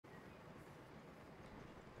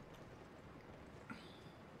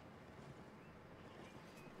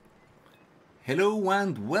Hello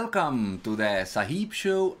and welcome to the Sahiib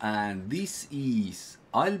show, and this is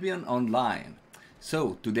Albion Online.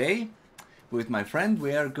 So today with my friend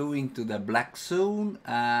we are going to the Black Zone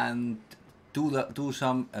and do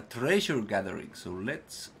some treasure gathering. So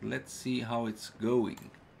let's see how it's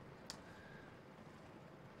going.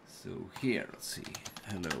 So here, let's see.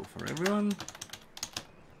 Hello for everyone.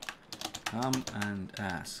 Come and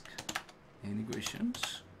ask any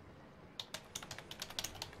questions.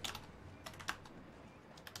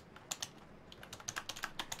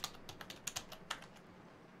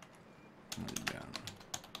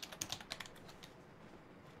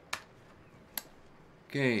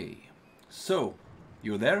 Okay, so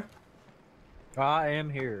you there? I am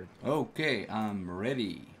here. Okay, I'm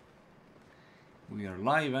ready. We are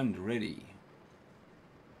live and ready.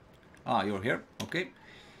 Ah, you're here. Okay.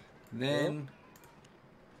 Yep.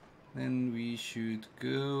 Then we should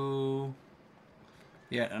go.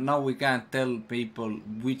 Yeah, now we can't tell people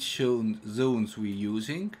which zones we're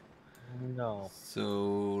using. No.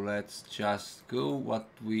 So let's just go what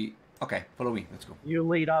we. Okay, follow me. Let's go. You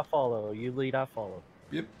lead, I follow. You lead, I follow.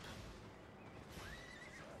 Yep.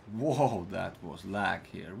 Whoa, that was lag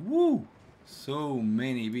here. Woo! So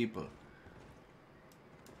many people.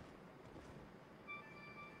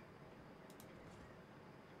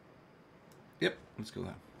 Yep, let's go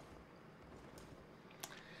there.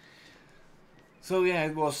 So yeah,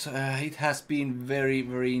 it was. It has been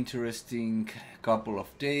very interesting couple of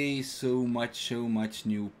days. So much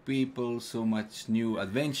new people, so much new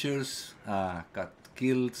adventures. Got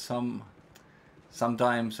killed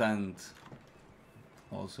sometimes and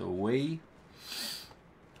also away.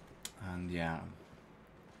 And yeah.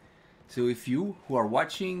 So if you who are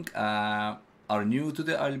watching are new to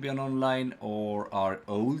the Albion Online or are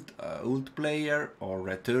old player or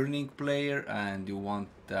returning player and you want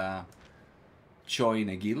join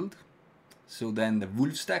a guild, so then the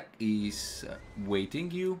wolf stack is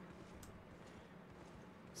waiting you.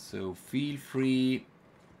 So feel free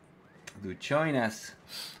to join us.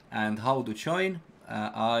 And how to join?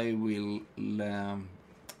 I will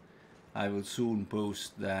soon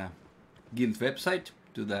post the guild website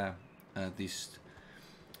to the this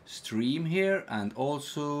stream here, and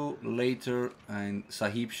also later in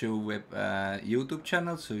Sahiib Show web YouTube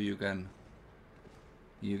channel, so you can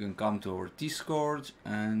come to our Discord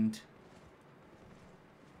and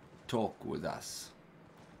talk with us.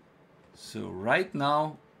 So right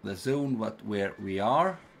now the zone where we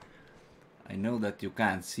are, I know that you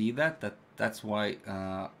can't see that's why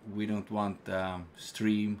we don't want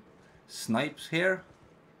stream snipes here.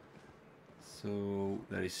 So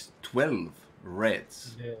there is 12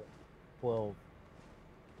 reds. Yeah. 12.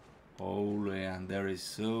 Holy, and there is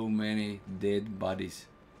so many dead bodies.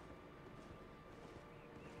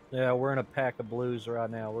 Yeah, we're in a pack of blues right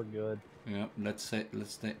now. We're good. Yeah, let's say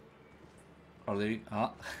are they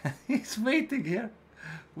he's waiting here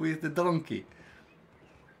with the donkey.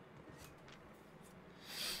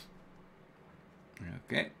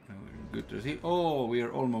 Okay, good to see. Oh, we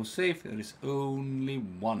are almost safe. There is only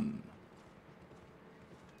one.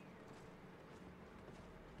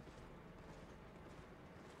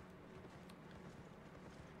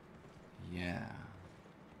 Yeah.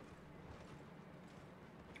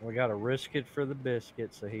 We got to risk it for the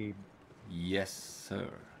biscuit, Sahiib. Yes, sir.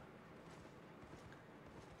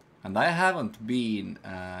 And I haven't been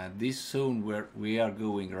this zone where we are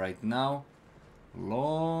going right now.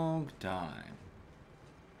 Long time.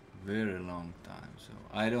 Very long time. So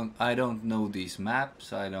I don't know these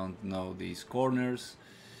maps. I don't know these corners.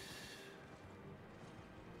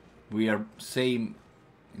 We are same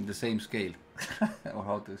in the same scale. Or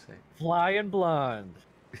how to say. Flying blind.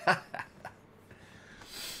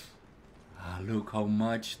 Look how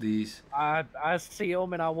much these. I see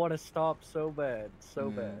them and I want to stop so bad.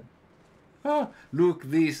 So bad. Look,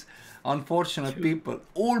 these unfortunate people.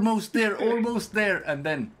 Almost there. And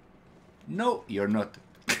then, no, you're not.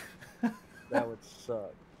 That would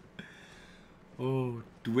suck. Oh,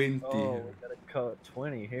 20. Oh, we got to cut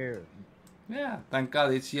 20 here. Yeah, thank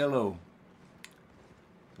God it's yellow.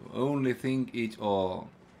 The only thing is, oh,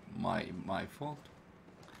 my fault.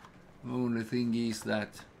 Only thing is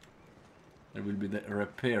that there will be the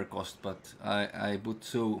repair cost, but I put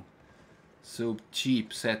so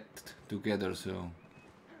cheap set together, so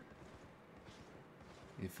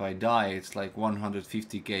if I die it's like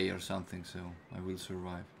 150k or something, so I will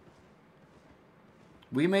survive.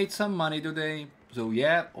 We made some money today, so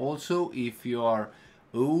yeah. Also, if you are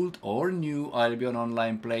old or new Albion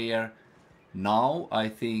Online player, now I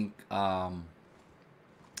think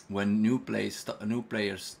when new players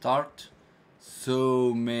start,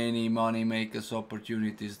 so many money makers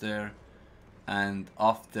opportunities there. and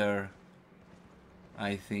after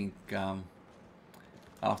I think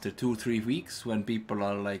after 2-3 weeks, when people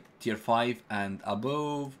are like tier 5 and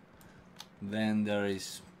above, then there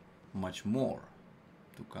is much more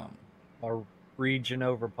to come. Our region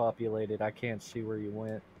overpopulated. I can't see where you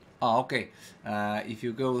went. Ah, okay. If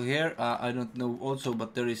you go here, I don't know also,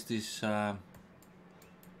 but there is this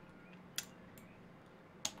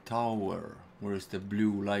tower where is the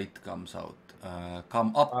blue light comes out.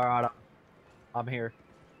 Come up. All right, I'm here.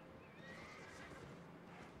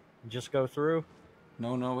 Just go through.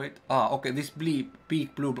 No, no, wait. Ah, okay. This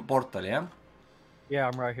big blue portal, yeah. Yeah,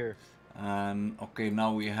 I'm right here. And okay,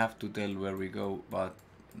 now we have to tell where we go, but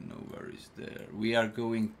no, where is there? We are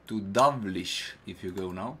going to Dovlish. If you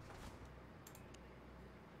go now.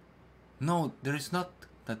 No, there is not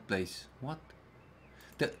that place. What?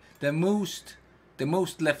 The most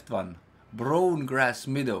left one. Brown Grass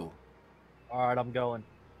Meadow. All right, I'm going.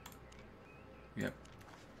 Yep.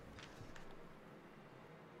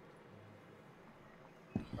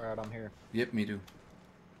 All right, I'm here. Yep, me too.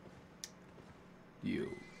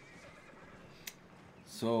 You.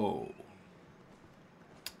 So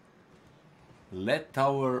let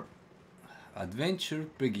our adventure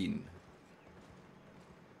begin.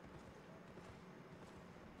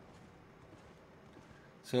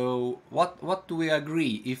 So what do we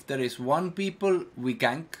agree? If there is one people, we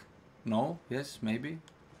gank. No? Yes? Maybe?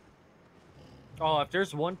 Oh, if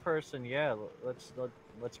there's one person, yeah, let's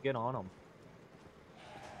get on them.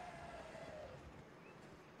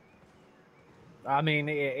 I mean,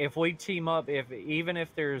 if we team up, even if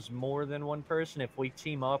there's more than one person, if we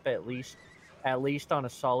team up at least on a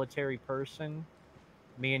solitary person,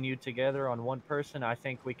 me and you together on one person, I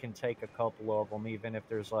think we can take a couple of them, even if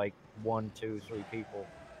there's like 1, 2, 3 people.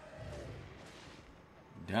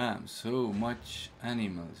 Damn, so much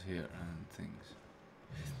animals here and things.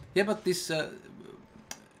 Yeah, but this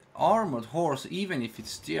armored horse, even if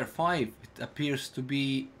it's tier 5, it appears to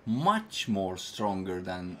be much more stronger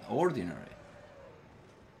than ordinary.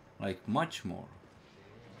 Like, much more.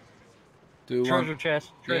 Treasure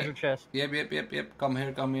chest, treasure Yeah. chest. Yep. Come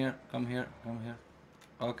here.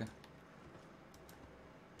 Okay.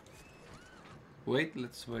 Wait,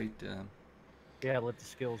 let's wait. Yeah, let the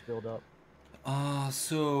skills build up.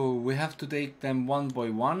 So we have to take them one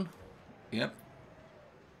by one. Yep.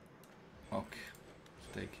 Okay.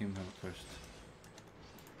 Let's take him out first.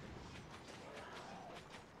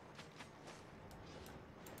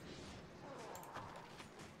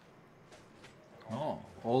 Oh,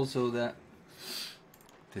 also the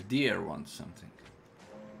deer wants something.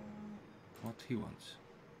 What he wants?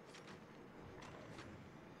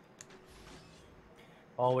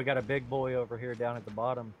 Oh, we got a big boy over here down at the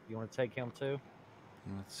bottom. You want to take him too?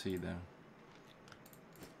 Let's see there.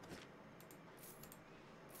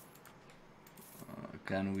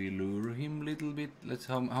 Can we lure him a little bit? Let's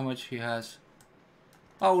how much he has.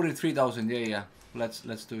 Oh, only 3,000. Yeah. Let's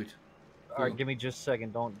do it. All right, give me just a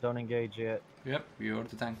second. Don't engage yet. Yep, you're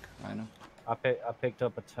the tank. I know. I picked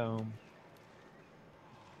up a tome.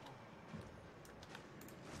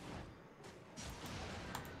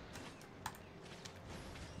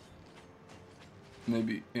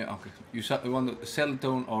 Maybe, yeah, okay. You want to sell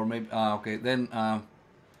tone or maybe, okay, then,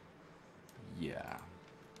 yeah.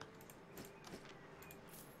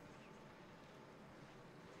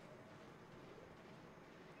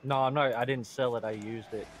 No, I'm not. I didn't sell it. I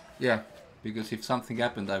used it. Yeah, because if something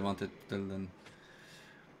happened, I wanted to tell them.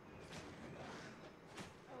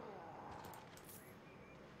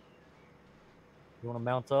 You want to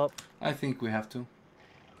mount up? I think we have to.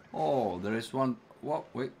 Oh, there is one. What?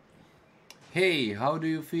 Wait. Hey, how do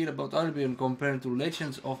you feel about Albion compared to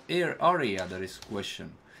Legends of Aria? There is a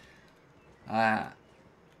question.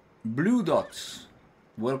 Blue Dots,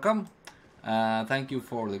 welcome. Thank you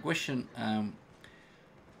for the question.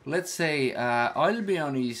 Let's say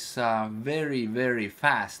Albion is very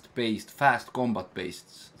fast-paced, fast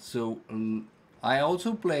combat-based. So I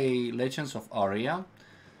also play Legends of Aria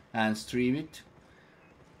and stream it.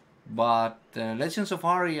 But Legends of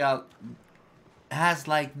Aria has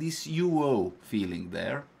like this UO feeling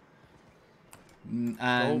there.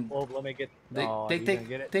 And oh, let me get.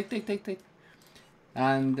 Take.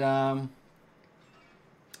 And the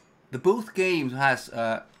both games has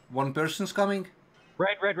one person's coming.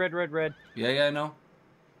 Red. Yeah, I know.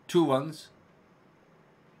 2 ones.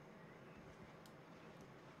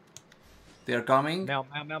 They're coming. Mount.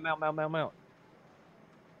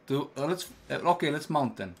 Let's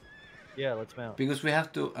mount then. Yeah, let's mount. Because we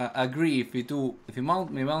have to agree. If we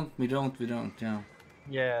mount, we mount. We don't. Yeah.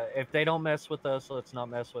 Yeah, if they don't mess with us, let's not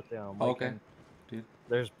mess with them. Okay.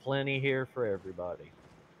 There's plenty here for everybody.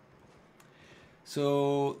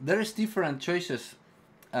 So there is different choices.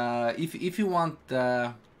 If you want,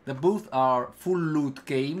 the both are full loot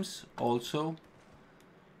games also.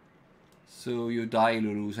 So you die,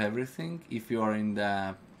 you lose everything if you are in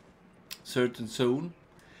the certain zone.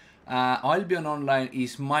 Albion Online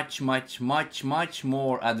is much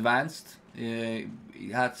more advanced. It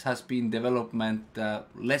has been development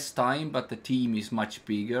less time, but the team is much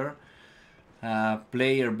bigger.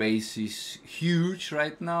 Player base is huge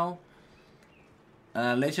right now.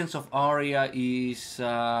 Legends of Aria is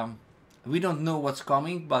we don't know what's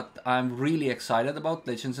coming, but I'm really excited about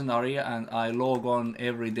Legends and Aria, and I log on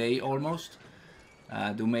every day almost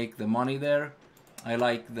to make the money there. I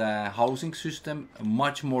like the housing system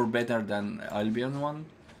much more better than Albion one.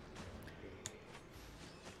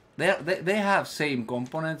 They have same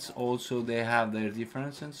components, also they have their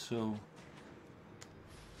differences. So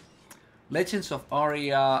Legends of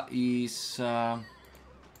Aria is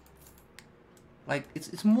like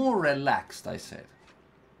it's more relaxed, I said.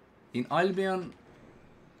 In Albion,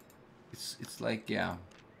 it's like, yeah.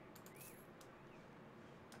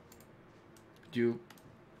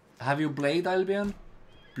 Have you played Albion,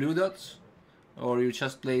 Blue Dots, or you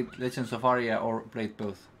just played Legends of Aria, or played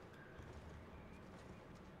both?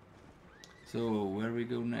 So where we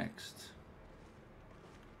go next?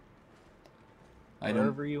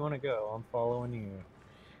 Wherever you want to go, I'm following you.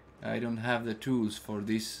 I don't have the tools for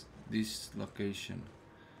this location.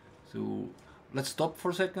 So let's stop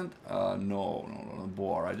for a second. No,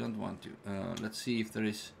 bore. I don't want to. Let's see if there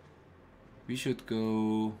is. We should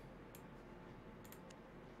go.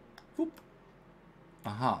 Whoop.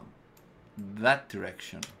 Aha, that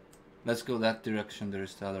direction. Let's go that direction. There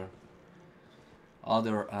is the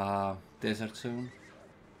other desert zone.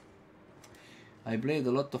 I played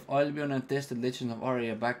a lot of Albion and tested Legend of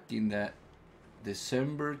Aria back in the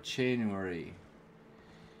December, January.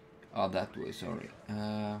 Oh, that way, sorry.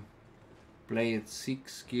 Played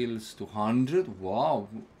 6 kills to 100. Wow.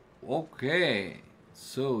 Okay.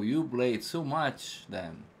 So you played so much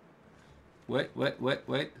then. Wait.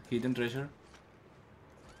 Hidden treasure.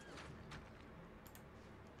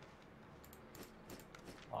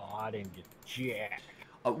 Oh, I didn't get jack.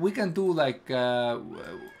 We can do like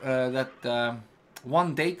that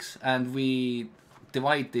one takes, and we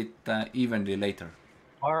divide it evenly later.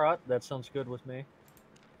 Alright, that sounds good with me.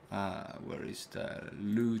 Where is the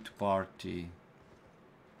loot party?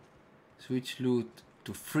 Switch loot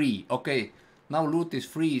to free. Okay, now loot is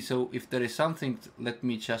free, so if there is something, let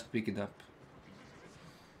me just pick it up.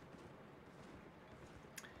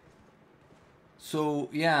 So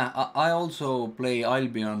yeah, I also play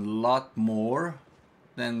Albion a lot more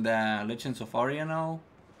than the Legends of Aria now.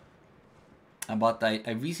 But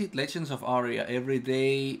I visit Legends of Aria every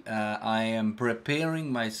day. I am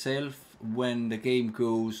preparing myself when the game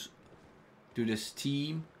goes to the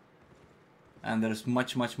Steam and there's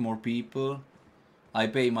much more people. I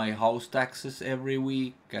pay my house taxes every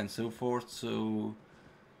week and so forth, so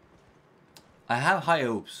I have high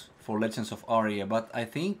hopes for Legends of Aria, but I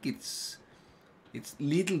think it's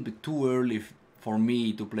little bit too early for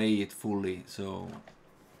me to play it fully, so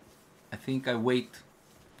I think I wait.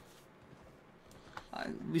 I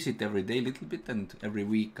visit every day a little bit, and every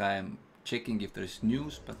week I am checking if there's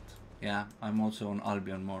news, but yeah, I'm also on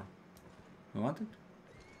Albion more. You want it?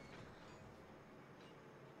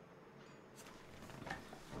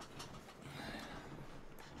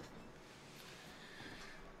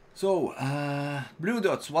 So, Blue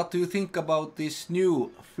Dots, what do you think about this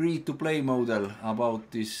new free-to-play model,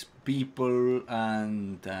 about these people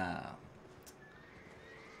and the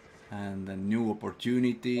new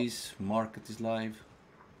opportunities? Market is live.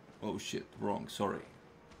 Oh shit, wrong, sorry.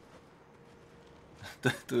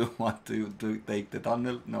 Do you want to take the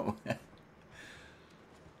tunnel? No.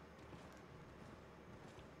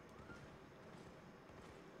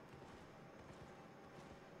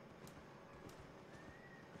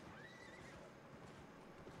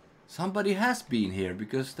 Somebody has been here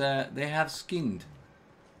because they have skinned.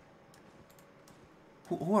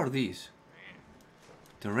 Who are these?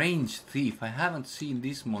 The ranged thief. I haven't seen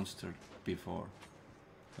this monster before.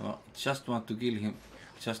 So just want to kill him.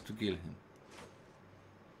 Just to kill him.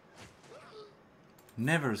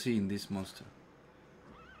 Never seen this monster.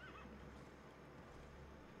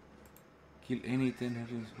 Kill any 10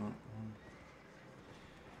 heretics for one.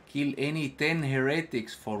 Kill any 10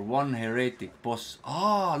 heretics for one heretic boss.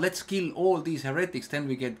 Ah, let's kill all these heretics, then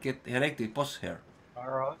we get heretic boss here.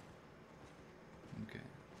 Alright. Okay.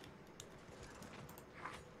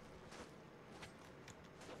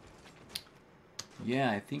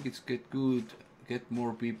 Yeah, I think it's get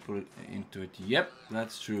more people into it. Yep,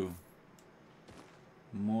 that's true.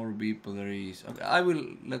 More people there is. Okay, I will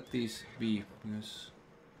let these be because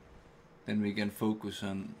then we can focus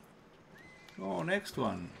on. Oh, next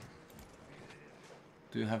one.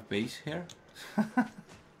 Do you have base here?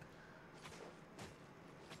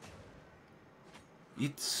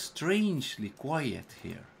 It's strangely quiet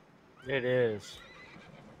here. It is.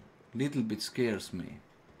 Little bit scares me.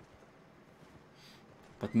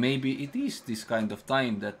 But maybe it is this kind of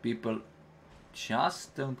time that people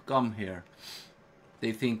just don't come here.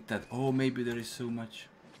 They think that, oh, maybe there is so much.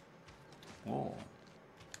 Oh.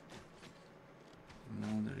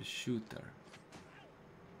 Now there is shooter.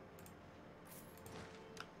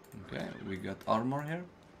 Okay, we got armor here.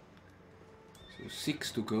 So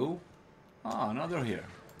 6 to go. Ah, another here.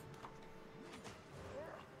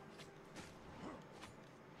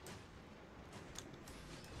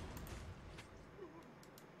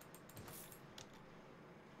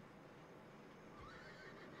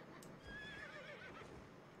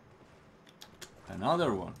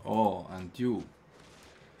 Another one. Oh, and you.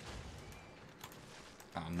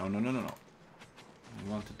 Ah, no, no, no, no, no. I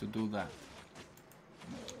wanted to do that.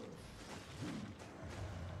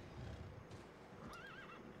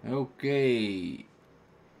 Okay.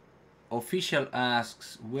 Official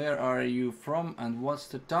asks, where are you from and what's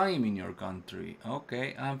the time in your country?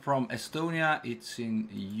 Okay, I'm from Estonia. It's in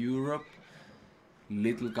Europe.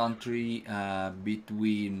 Little country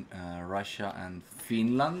between Russia and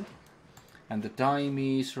Finland. And the time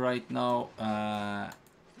is right now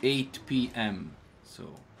 8 p.m.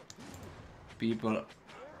 So people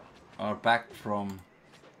are back from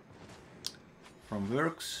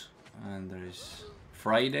works, and there is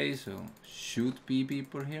Friday, so should be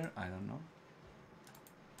people here. I don't know.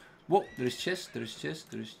 Whoa! There is chest. There is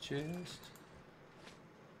chest. There is chest.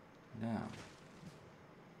 Now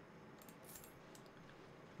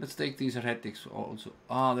let's take these heretics also.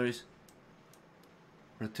 Ah, there is.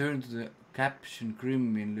 Return to the caption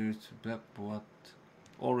Grim in what?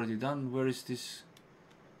 Already done? Where is this?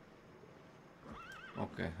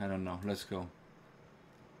 Okay, I don't know. Let's go.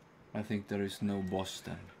 I think there is no boss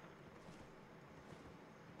then.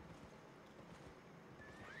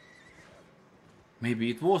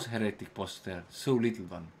 Maybe it was heretic boss there. So little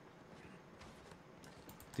one.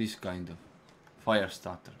 This kind of fire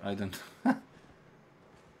starter. I don't.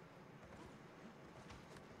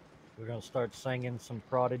 We're gonna start singing some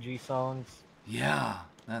Prodigy songs. Yeah,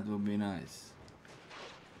 that would be nice.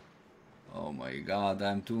 Oh my god,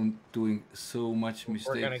 I'm doing so much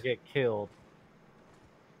mistakes. We're gonna get killed.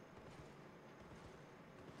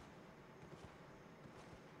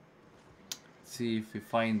 Let's see if we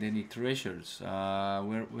find any treasures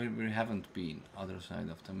where we haven't been. Other side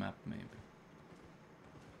of the map, maybe.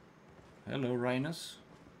 Hello, rhinos.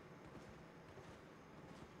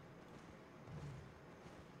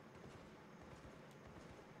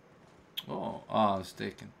 Oh, it's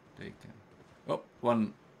taken. Oh,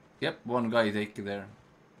 one. Yep, one guy taken there.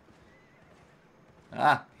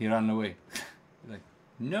 Ah, he ran away. Like,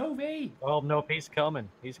 no way. Oh nope, he's coming.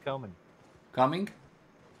 He's coming. Coming?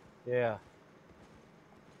 Yeah.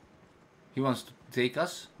 He wants to take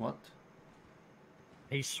us? What?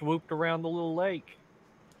 He swooped around the little lake.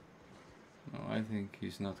 No, I think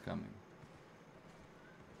he's not coming.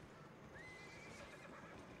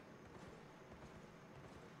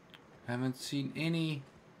 Haven't seen any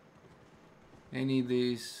of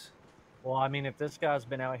these. Well, I mean, if this guy's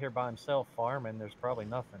been out here by himself farming, there's probably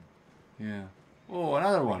nothing. Yeah. Oh,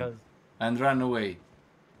 another one. And ran away.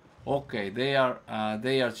 Okay, they are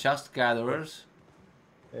just gatherers.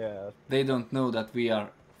 Yeah. They don't know that we are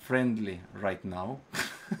friendly right now.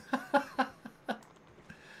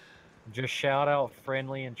 Just shout out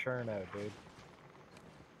friendly and Cherno, dude.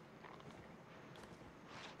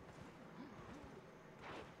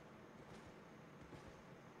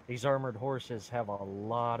 These armored horses have a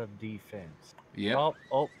lot of defense. Yep.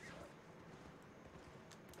 Oh.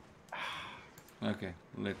 Okay,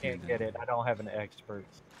 let Can't get it. I don't have an expert.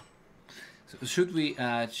 So should we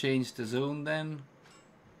change the zone then?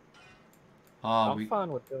 I'm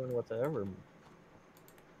fine with doing whatever.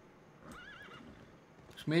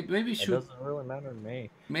 Maybe should. It doesn't really matter to me.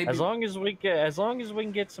 Maybe as long as we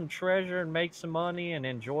can get some treasure and make some money and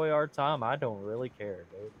enjoy our time, I don't really care,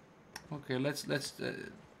 dude. Okay, let's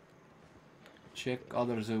check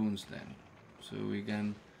other zones then, so we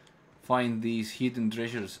can find these hidden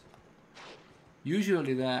treasures.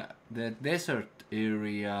 Usually the desert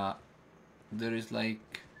area, there is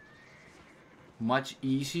like much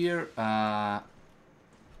easier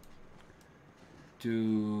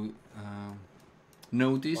to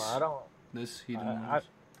notice this hidden ones.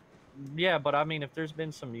 Yeah, but I mean, if there's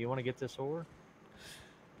been some, you want to get this ore?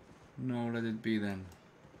 No, let it be then.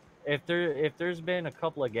 if there's been a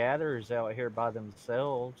couple of gatherers out here by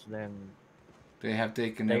themselves, then They have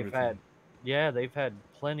taken they've everything. had, yeah, they've had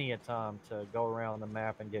plenty of time to go around the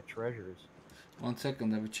map and get treasures. 1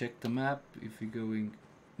 second, I will check the map. If we're going,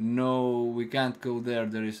 no, we can't go there.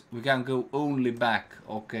 We can go only back.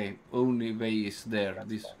 Okay, only way is there. That's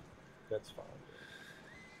This. fine. That's fine.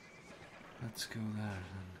 Let's go there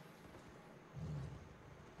then.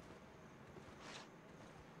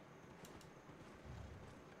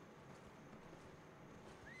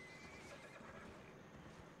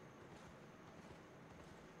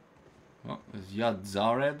 Oh, is Yad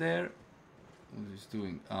Zara there? What is he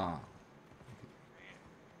doing? Ah.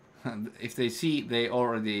 If they see, they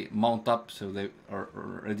already mount up, so they are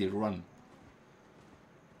already run.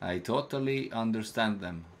 I totally understand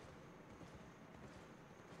them.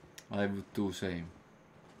 I would do same.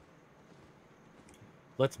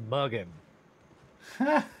 Let's mug him.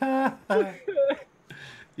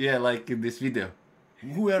 Yeah, like in this video.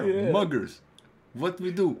 We are Yeah. muggers. What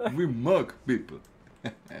we do? We mug people.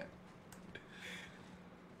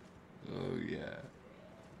 Oh yeah.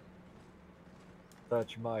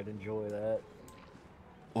 Thought you might enjoy that.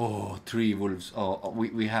 Oh, 3 wolves. Oh,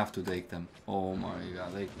 we have to take them. Oh my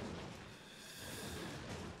god.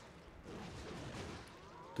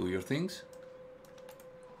 Do your things.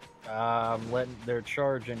 They're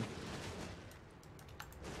charging.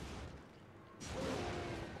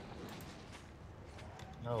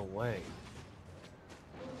 No way.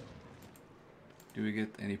 Do we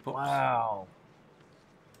get any pops? Wow.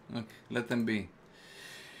 Okay, let them be.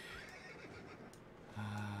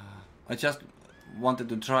 I just wanted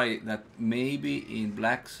to try that maybe in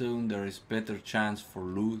Black Zone there is better chance for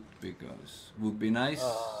loot, because would be nice.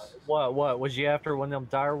 What? Was you after one of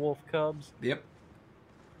them direwolf cubs? Yep.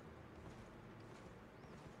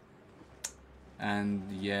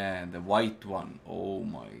 And yeah, the white one. Oh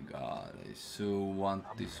my god, I so want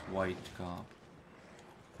this white cub.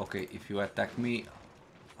 Okay, if you attack me,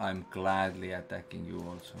 I'm gladly attacking you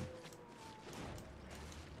also.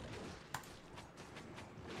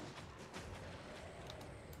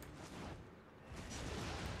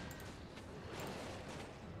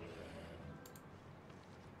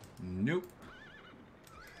 Nope.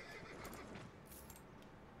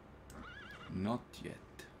 Not yet.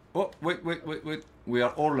 Oh, wait. We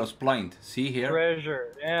are almost blind. See here?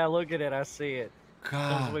 Treasure. Yeah, look at it. I see it. As soon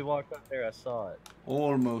as God. we walked up there, I saw it.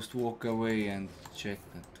 Almost walk away and check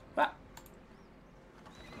that. Ah.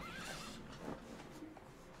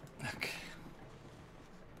 Okay.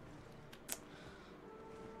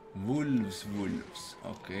 Wolves.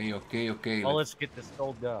 Okay. Oh, let's get this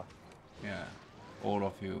gold guy. Yeah, all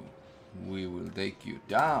of you. We will take you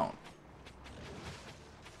down.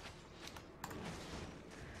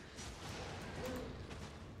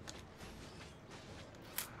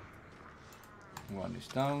 One is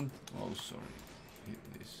down. Oh, sorry.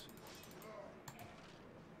 Hit this.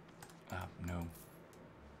 Ah, no.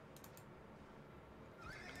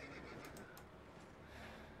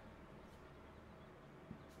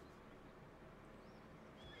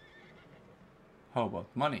 How about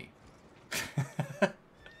money?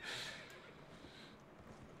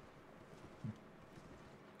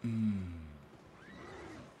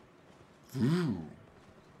 Ooh.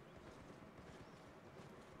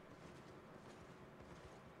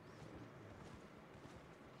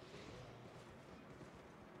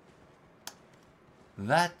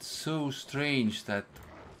 That's so strange that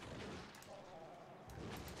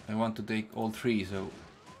I want to take all 3, so...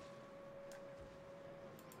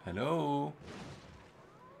 Hello?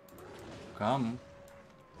 Come.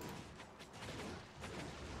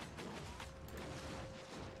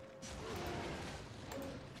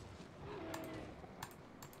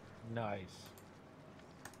 Nice.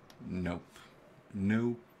 Nope.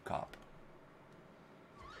 No cop.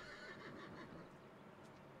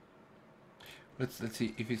 Let's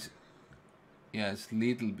see if it's... Yeah, it's a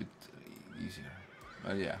little bit easier.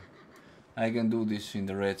 But yeah. I can do this in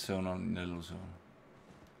the red zone or in the yellow zone.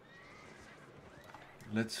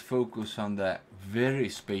 Let's focus on the very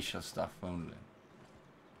spatial stuff only.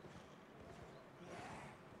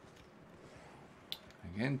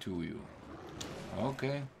 Again to you.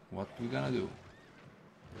 Okay, what we gonna do?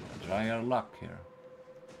 Try our luck here.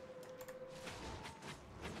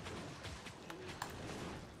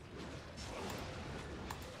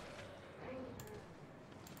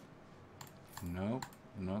 Nope,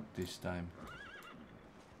 not this time.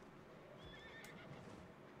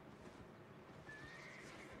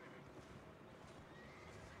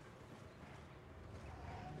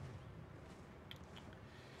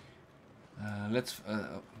 Let's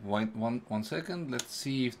wait 1 second. Let's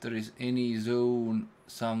see if there is any zone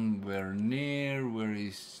somewhere near. Where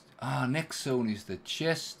is... Ah, next zone is the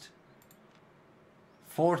chest.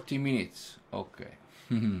 40 minutes. Okay.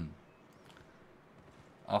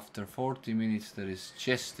 After 40 minutes there is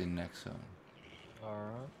chest in next zone.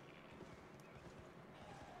 Alright.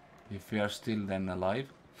 If we are still then alive,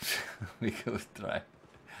 we go try.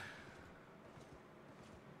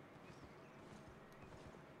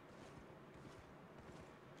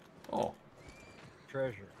 Oh.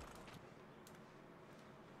 Treasure.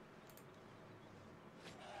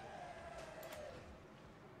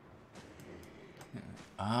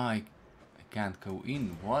 Ah, I can't go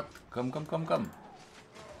in. What? Come, come, come, come.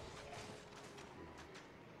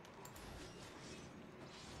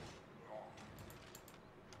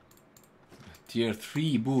 Tier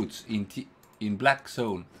 3 boots in black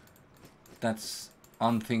zone. That's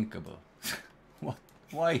unthinkable. What?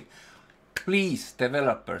 Why? Please,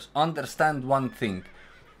 developers, understand one thing.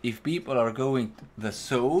 If people are going the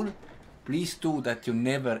zone, please do that you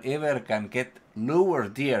never ever can get lower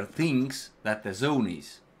tier things that the zone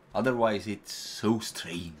is. Otherwise it's so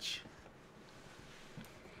strange.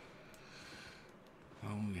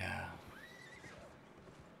 Oh yeah.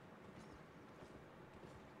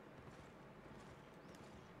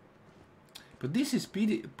 But this is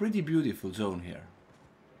pretty beautiful zone here.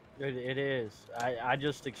 It is. I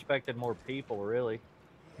just expected more people, really.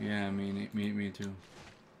 Yeah, me too.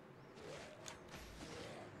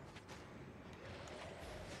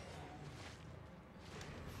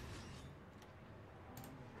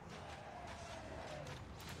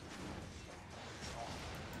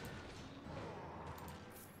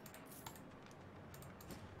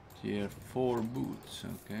 Tier 4 boots,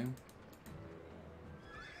 okay.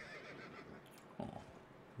 Oh,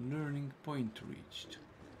 learning point reached.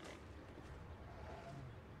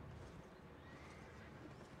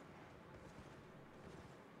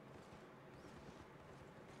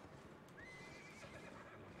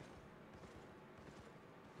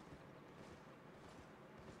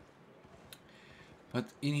 But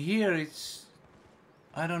in here it's,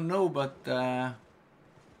 I don't know, but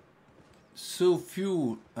so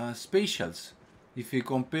few spatials. If you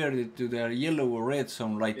compare it to their yellow or red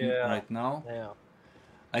zone right now, Yeah.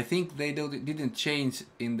 I think they didn't change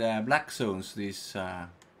in the black zones this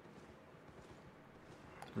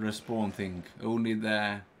respawn thing. Only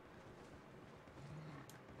the,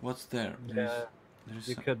 what's there? Yeah.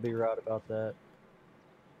 You could be right about that.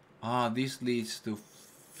 Ah, this leads to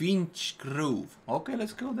Finch Grove. Okay,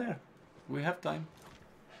 let's go there. We have time.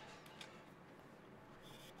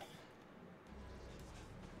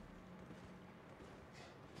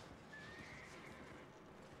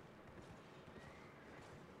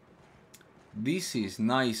 This is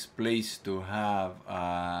nice place to have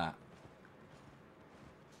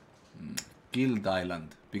Guild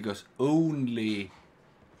Island, because only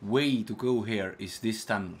way to go here is this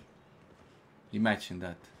tunnel. Imagine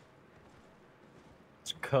that.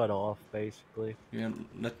 It's cut off, basically. Yeah,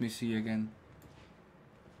 let me see again.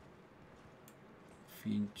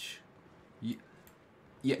 Finch.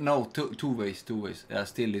 Yeah, no, two ways.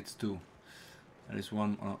 Still it's two. There is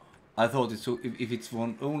one. I thought it's so. If it's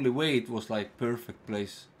one only way, it was like perfect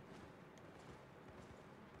place.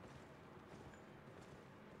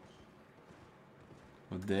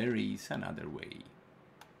 But there is another way.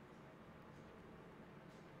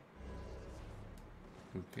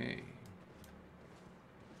 Okay.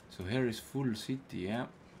 So here is full city, yeah,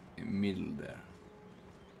 in middle there.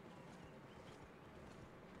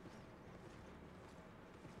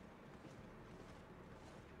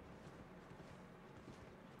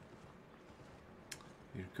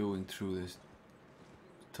 We're going through this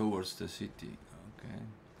towards the city. Okay,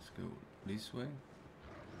 let's go this way.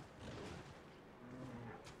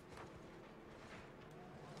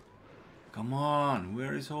 Come on,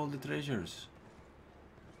 where is all the treasures?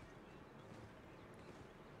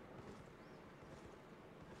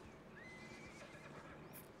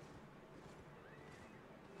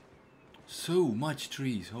 So much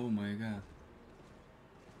trees, oh my god.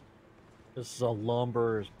 This is a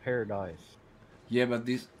lumberer's paradise. Yeah, but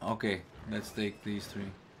this... Okay, let's take these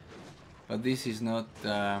three. But this is not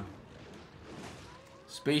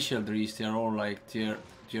spatial trees, they are all like tier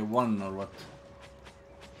 1 or what?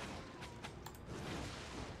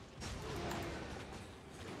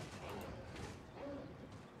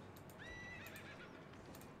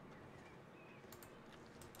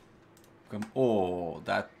 Come... Oh,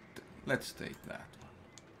 that... Let's take that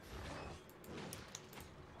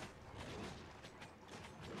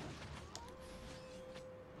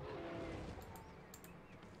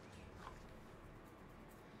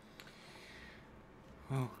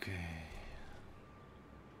one. Okay.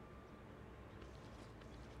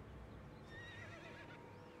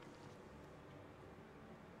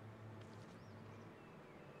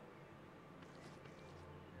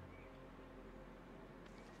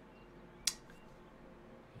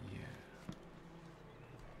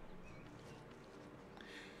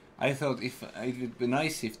 I thought if it would be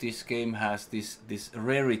nice if this game has this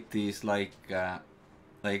rarities like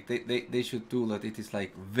they should do that. It is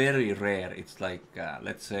like very rare. It's like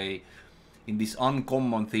let's say in this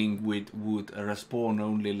uncommon thing would respawn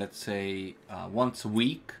only, let's say, once a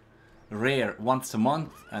week, rare once a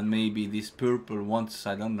month, and maybe this purple once,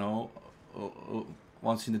 I don't know,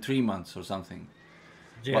 once in the 3 months or something.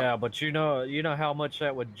 But Yeah, but you know how much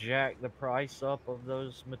that would jack the price up of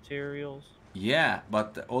those materials. yeah,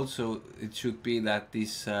 but also it should be that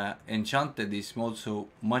this enchanted is also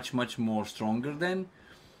much more stronger then,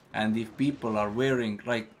 and if people are wearing,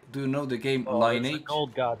 like, do you know the game Oh, there's a Lineage?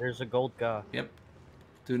 gold guy. There's a gold guy. Yep.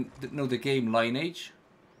 Do you know the game Lineage?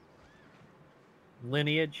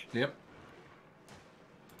 Lineage. Yep.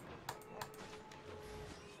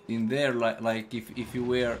 In there, like if you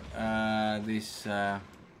wear this oh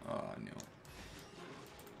no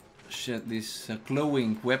shit, this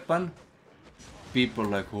glowing weapon, people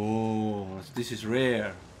like, oh, this is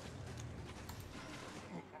rare.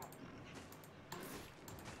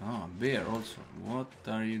 Ah, bear also. What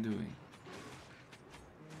are you doing?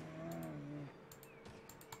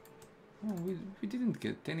 Oh, we didn't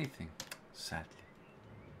get anything, sadly.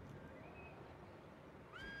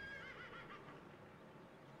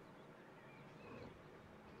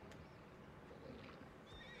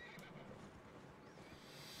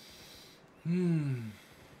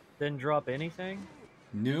 Didn't drop anything.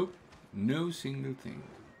 Nope, no single thing.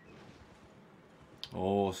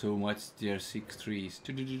 Oh, so much tier 6 trees.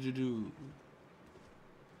 Do.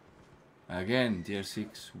 Again, tier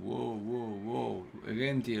 6. Whoa.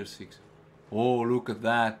 Again, tier 6. Oh, look at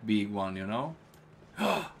that big one, you know?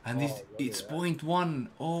 And Oh, look it's at that. point one.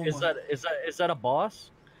 Oh Is my. that a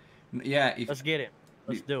boss? Yeah, if. Let's get him.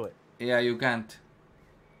 Let's do it. Yeah, you can't.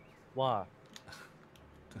 Why?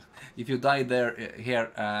 If you die there, here,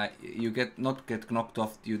 you not get knocked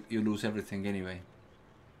off, you lose everything anyway.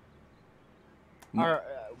 Or,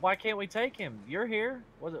 why can't we take him? You're here.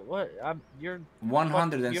 What? You're you're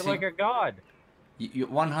 106. like a god.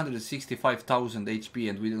 165,000 HP,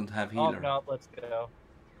 and we don't have Oh healer. no, let's go.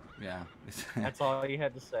 Yeah. That's all you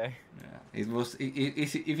had to say. Yeah. It was.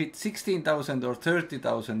 If it's 16,000 or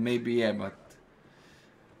 30,000, maybe, yeah, but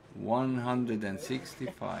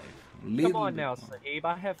 165. Come Little on bit now, more. Sahiib.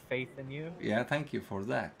 I have faith in you. Yeah, thank you for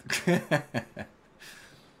that.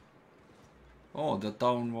 Oh, the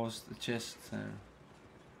town was the chest there.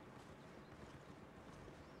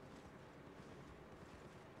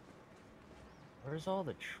 Where's all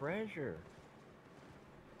the treasure?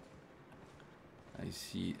 I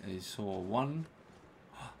saw one.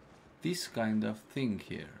 This kind of thing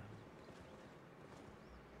here.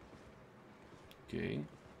 Okay.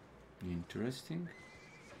 Interesting.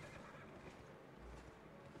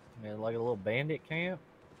 Yeah, like a little bandit camp.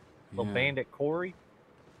 Little Yeah. bandit quarry.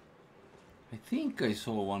 I think I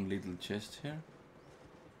saw one little chest here.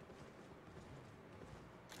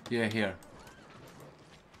 Yeah, here.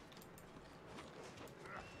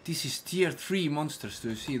 This is tier 3 monsters, do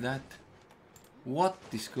you see that? What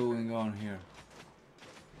is going on here?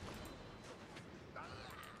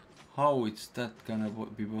 How it's that gonna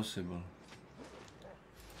be possible?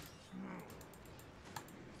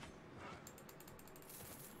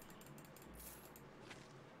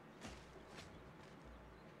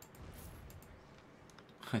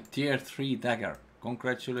 Tier 3 dagger.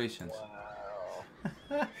 Congratulations.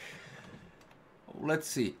 Wow. Let's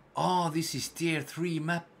see. Oh, this is tier 3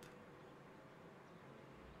 map.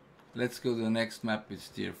 Let's go to the next map. It's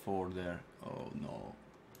tier 4 there. Oh no.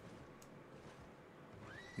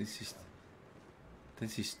 This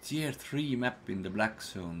is tier 3 map in the black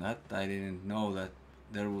zone. That I didn't know that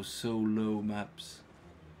there was so low maps.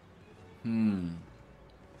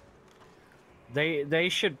 They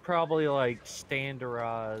should probably like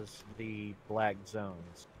standardize the black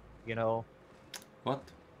zones, you know? What?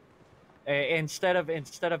 Instead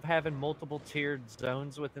of having multiple tiered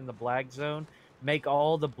zones within the black zone, make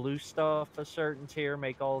all the blue stuff a certain tier,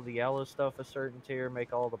 make all the yellow stuff a certain tier,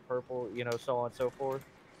 make all the purple, you know, so on and so forth.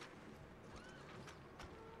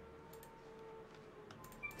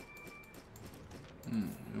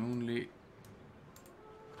 Only.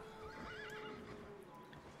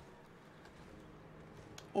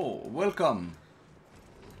 Oh, welcome.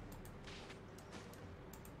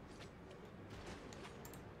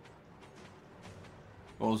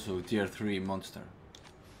 Also tier 3 monster.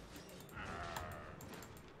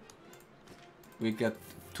 We got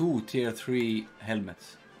 2 tier 3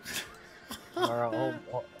 helmets. Alright,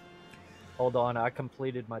 hold on, I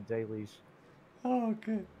completed my dailies. Oh,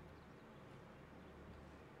 okay.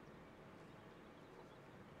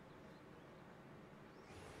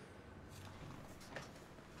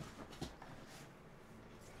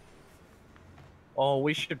 Oh,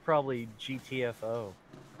 we should probably GTFO.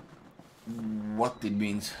 What it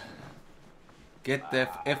means? Get the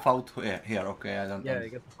F Ah, out here. Okay, I don't yeah,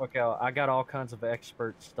 understand. get the fuck out. I got all kinds of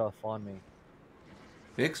expert stuff on me.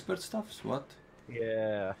 Expert stuffs? What?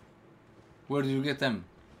 Yeah. Where did you get them?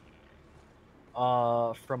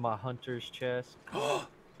 From a hunter's chest.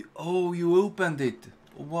 Oh, you opened it.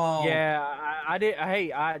 Wow. Yeah, I did.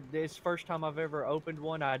 Hey, this first time I've ever opened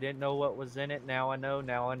one. I didn't know what was in it. Now I know.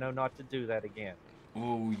 Now I know not to do that again.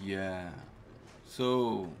 Oh yeah.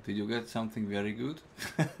 So, did you get something very good?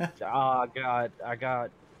 I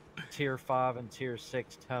got tier 5 and tier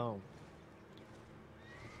 6 tome,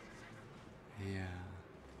 Yeah.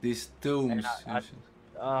 These and tomes. I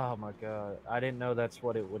oh my god, I didn't know that's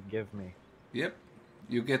what it would give me. Yep.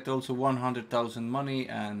 You get also 100,000 money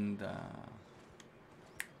and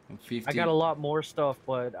I got 50. a lot more stuff,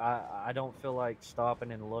 but I don't feel like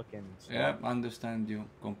stopping and looking. Yeah, So understand you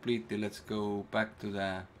completely. Let's go back to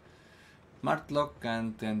the Martlock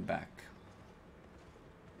and then back.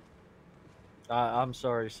 I'm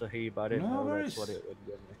sorry, Sahib. I didn't No know that's what worries. it would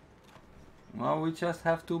give me. Well, we just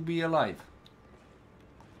have to be alive.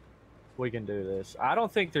 We can do this. I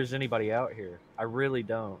don't think there's anybody out here. I really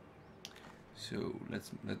don't. So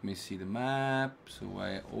let me see the map. So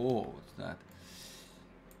what's that?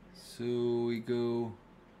 So we go.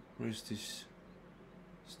 Where's this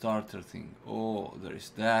starter thing? Oh, there is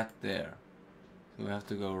that there. So we have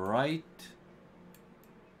to go right,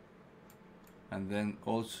 and then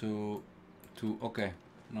also to. Okay,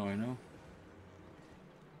 now I know.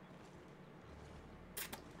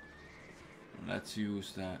 Let's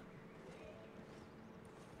use the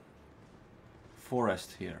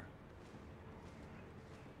forest here.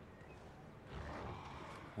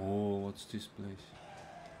 Oh, what's this place?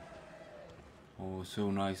 Oh,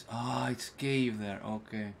 so nice. Ah, it's cave there.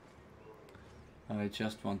 Okay. I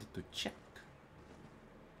just wanted to check.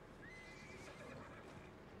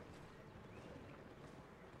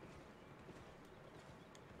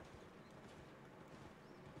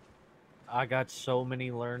 I got so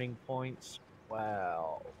many learning points.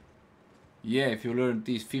 Wow. Yeah, if you learn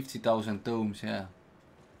these 50,000 tomes, yeah.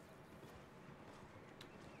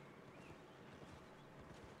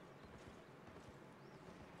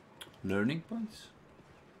 Learning points?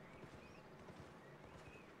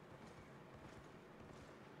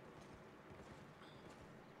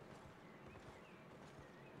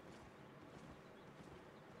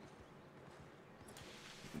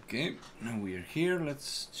 Okay, now we are here.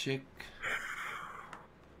 Let's check.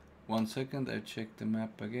 1 second, I check the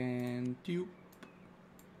map again. Tube.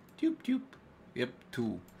 Tube, tube. Yep,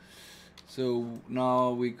 2. So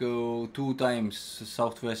now we go 2 times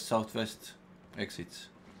southwest, southwest exits.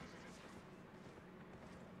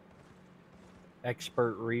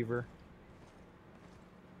 Expert Reaver.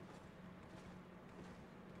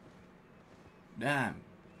 Damn.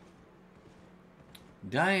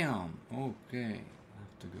 Damn. Okay, I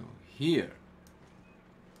have to go here.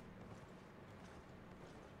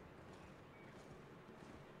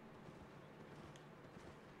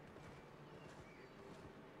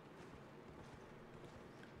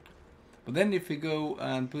 But then if we go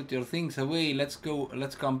and put your things away, let's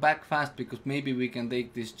come back fast because maybe we can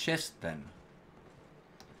take this chest then.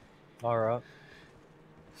 Alright.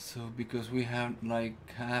 So because we have like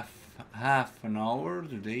half an hour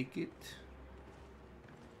to take it.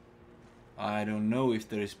 I don't know if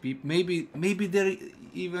there is people. Maybe there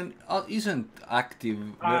even isn't active.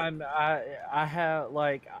 I have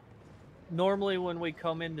like normally when we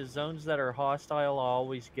come into zones that are hostile, I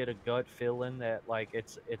always get a gut feeling that like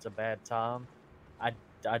it's a bad time. I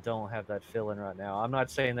I don't have that feeling right now. I'm not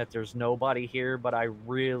saying that there's nobody here, but I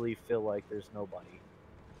really feel like there's nobody.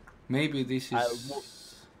 Maybe this I w-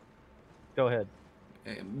 is. Go ahead.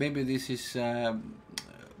 Maybe this is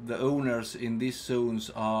the owners in these zones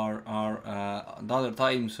are another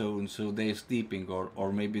time zone, so they're sleeping,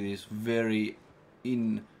 or maybe these very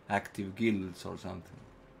inactive guilds or something.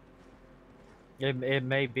 It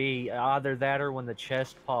may be either that or when the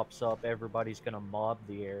chest pops up, everybody's gonna mob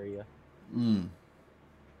the area. Mm.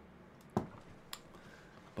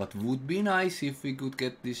 But would be nice if we could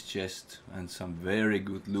get this chest and some very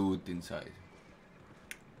good loot inside.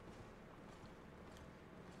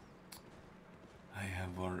 I have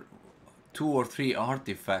 2 or 3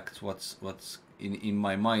 artifacts. What's in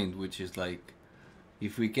my mind, which is like,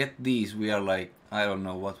 if we get these, we are like, I don't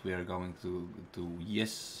know what we are going to do.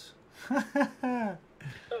 Yes.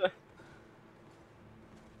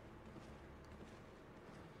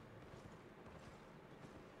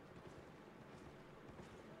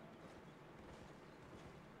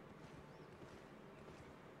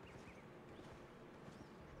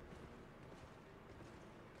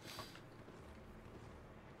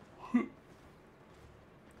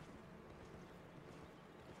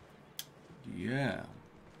 Yeah.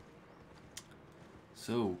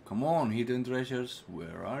 So, come on, hidden treasures,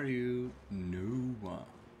 where are you? No one.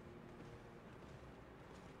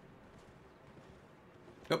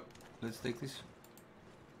 Yep, let's take this.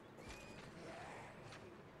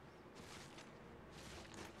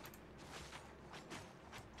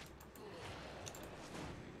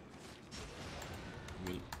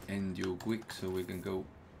 We'll end you quick so we can go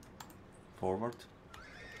forward.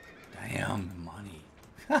 Damn, money.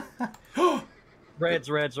 Reds.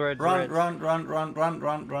 Run, run, run, run, run,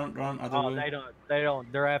 run, run, run, other Oh, way. they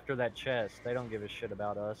don't. They're after that chest. They don't give a shit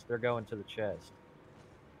about us. They're going to the chest.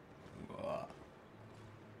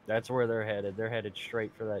 That's where they're headed. They're headed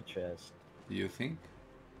straight for that chest. You think?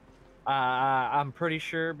 I'm pretty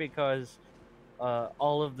sure because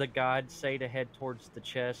all of the guides say to head towards the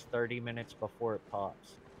chest 30 minutes before it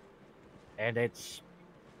pops. And it's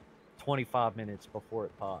 25 minutes before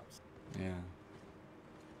it pops. Yeah.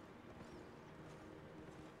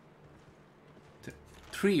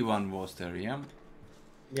 3-1 was there, yeah?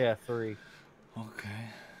 Yeah, 3. Okay.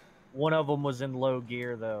 One of them was in low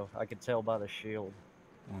gear, though. I could tell by the shield.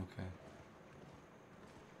 Okay.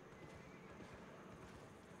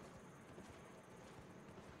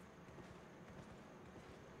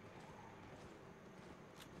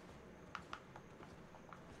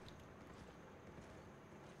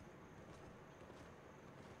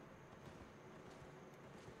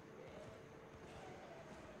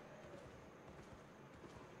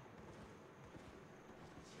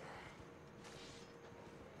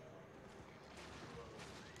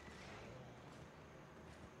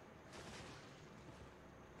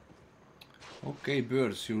 Okay,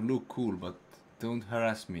 birds, you look cool, but don't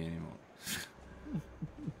harass me anymore.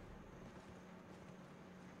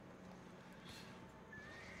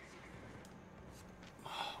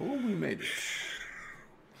 Oh, we made it.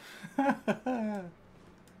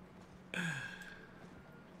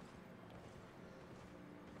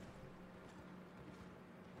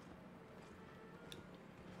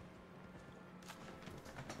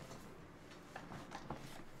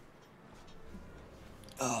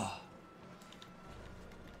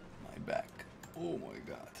 My back. Oh my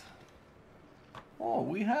god. Oh,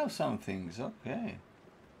 we have some things. Okay.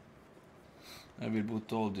 I will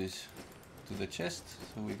put all this to the chest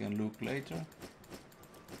so we can look later.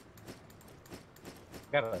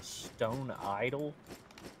 Got a stone idol.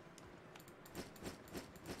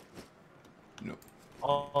 No.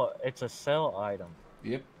 Oh, it's a sell item.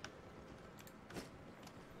 Yep.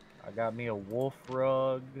 I got me a wolf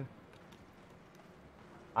rug.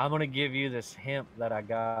 I'm gonna give you this hemp that I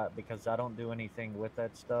got because I don't do anything with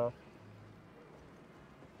that stuff.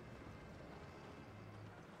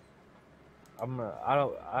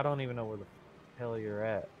 I don't even know where the hell you're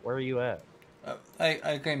at. Where are you at?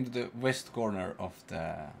 I came to the west corner of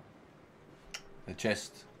the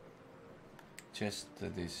chest. Chest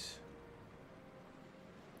that is,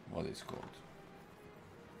 what is called?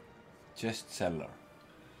 Chest cellar.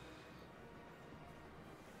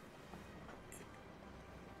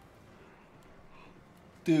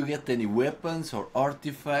 Do you get any weapons or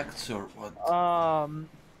artifacts or what?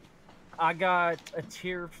 I got a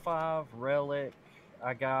tier 5 relic.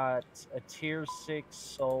 I got a tier 6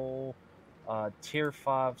 soul, tier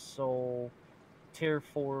 5 soul, tier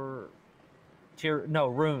 4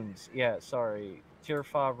 runes. Yeah, sorry. Tier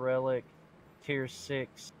 5 relic, tier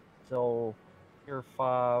 6 soul, tier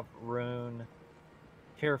 5 rune,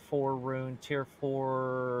 tier 4 rune, tier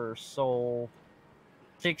 4 soul,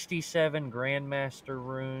 67 grandmaster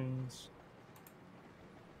runes.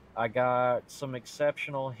 I got some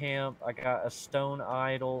exceptional hemp. I got a stone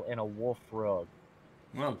idol and a wolf rug.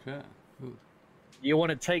 Okay, good. You want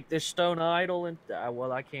to take this stone idol and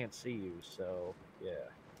well, I can't see you, so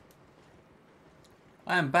yeah.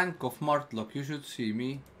 I am Bank of Martlock. You should see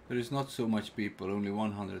me. There is not so much people, only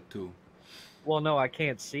 102. Well, no, I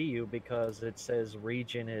can't see you because it says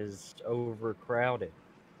region is overcrowded.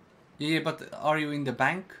 Yeah, but are you in the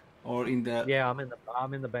bank or in the? Yeah, I'm in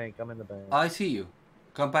the bank. I'm in the bank. I see you.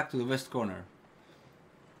 Come back to the west corner.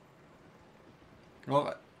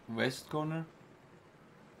 Oh, west corner?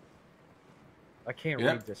 I can't Yeah.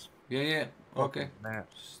 read this. Yeah, yeah. Okay. Map.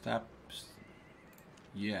 Stop.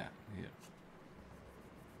 Yeah, here.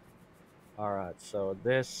 All right, so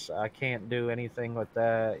this I can't do anything with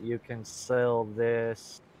that. You can sell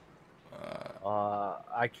this.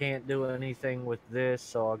 I can't do anything with this,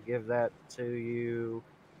 so I'll give that to you.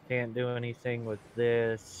 Can't do anything with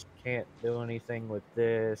this. Can't do anything with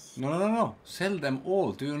this. No, no, no, no. Sell them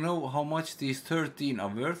all. Do you know how much these 13 are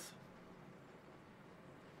worth?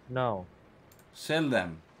 No. Sell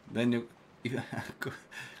them. Then you...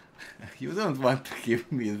 You don't want to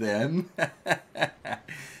give me them.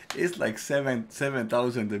 It's like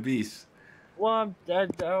 7,000 apiece. Well,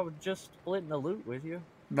 I'm just splitting the loot with you.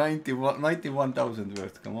 91,000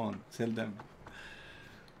 worth. Come on, sell them.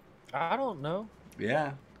 I don't know.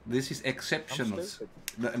 Yeah, this is I'm exceptionals.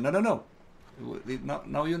 stupid. No.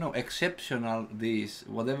 Now you know exceptional. These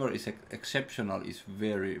whatever is exceptional is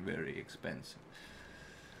very very expensive.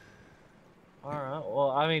 All right.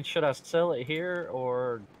 Well, I mean, should I sell it here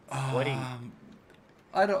or wait? Um,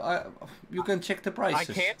 I don't. You can check the I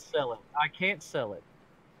prices. can't sell it. I can't sell it.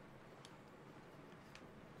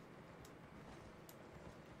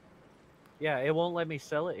 Yeah, it won't let me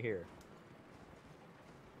sell it here.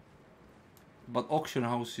 But auction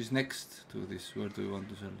house is next to this. Where do you want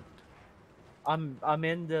to sell it? I'm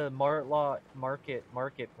in the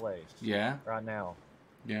marketplace Yeah, right now.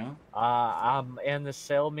 yeah. I'm in the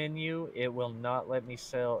sell menu. It will not let me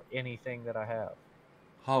sell anything that I have.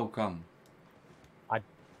 How come? I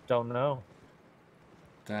don't know.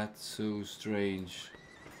 That's so strange.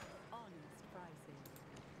 Honest pricing.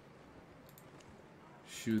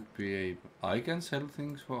 Should be able. I can sell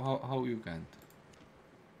things. For how you can't?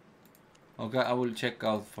 Okay, I will check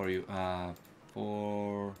out for you.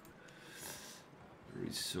 For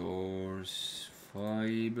resource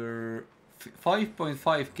fiber,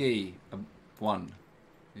 5.5k. One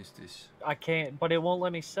is this. I can't, but it won't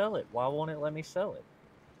let me sell it. Why won't it let me sell it?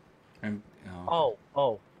 And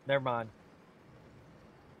Oh, never mind.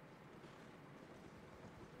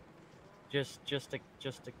 Just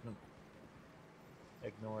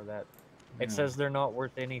ignore that. It yeah. says they're not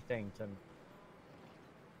worth anything to.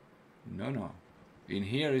 No. In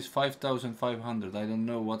here is 5,500. I don't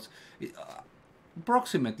know what's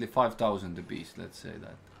approximately 5,000 a piece. Let's say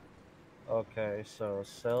that. Okay, so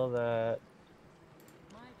sell that.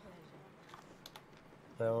 My pleasure.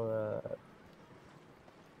 Sell that.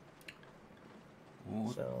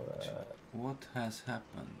 What? Sell that. What has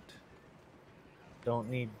happened? Don't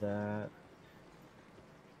need that.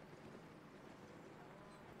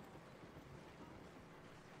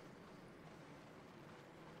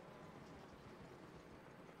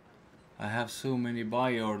 I have so many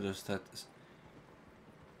buy orders that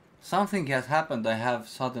something has happened. I have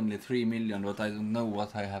suddenly 3 million, but I don't know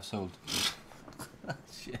what I have sold.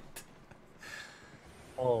 Shit.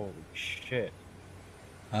 Holy shit.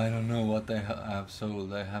 I don't know what I have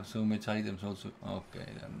sold. I have so much items also. Okay,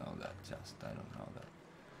 I don't know that. I don't know that.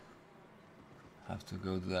 Have to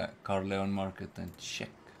go to the Carleon market and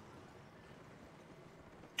check.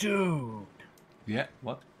 Dude. Yeah,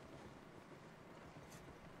 what?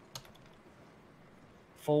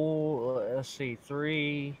 Let's see,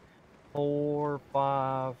 3, 4,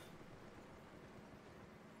 5.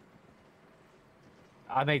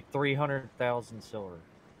 I made 300,000 silver.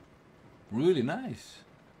 Really nice.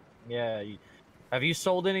 Yeah. Have you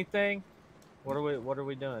sold anything? What are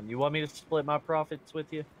we doing? You want me to split my profits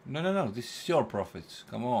with you? No. This is your profits.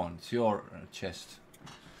 Come on, it's your chest.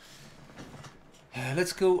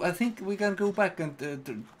 Let's go. I think we can go back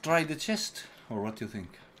and try the chest. Or what do you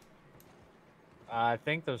think? I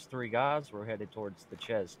think those 3 guys were headed towards the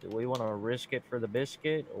chest. Do we want to risk it for the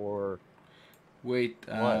biscuit or Wait.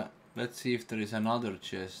 what? Let's see if there is another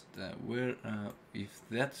chest. If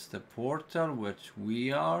that's the portal which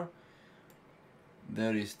we are,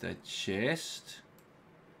 there is the chest.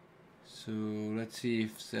 So let's see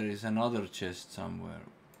if there is another chest somewhere.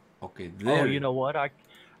 Okay, there. Oh, you know what? I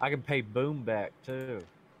can pay Boom back too.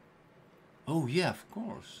 Oh yeah, of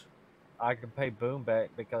course. I can pay Boom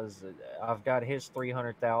back because I've got his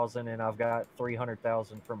 300,000 and I've got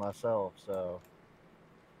 300,000 for myself. So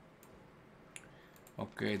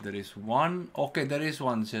Okay, there is one. Okay, there is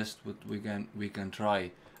one chest, but we can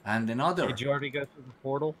try. And another. did you already go through the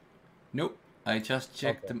portal? Nope. I just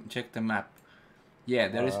checked Okay. checked the map. Yeah,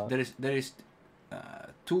 there is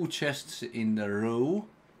 2 chests in the row.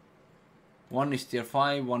 One is tier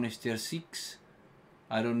 5, one is tier 6.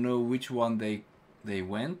 I don't know which one they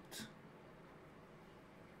went.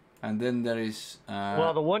 And then there is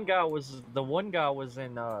Well, the one guy was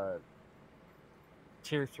in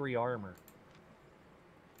tier 3 armor.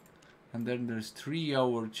 and then there's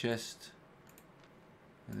 3-hour chest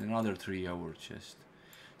and another 3-hour chest.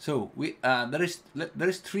 So we there is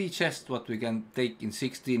 3 chests what we can take in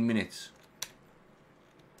 16 minutes.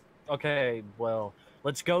 Okay, well,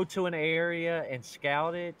 let's go to an area and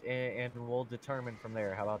scout it, and we'll determine from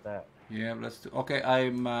there. How about that? Yeah, let's do. Okay,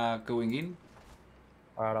 I'm going in.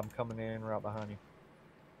 All right, I'm coming in right behind you.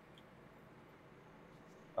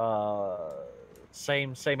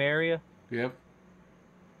 Same area. Yep.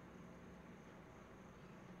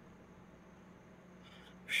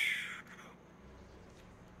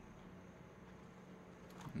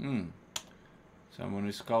 Hmm. Someone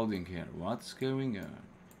is scouting here. What's going on?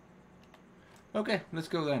 Okay, let's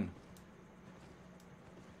go then.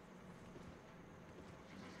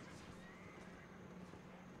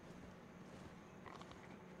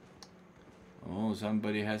 Oh,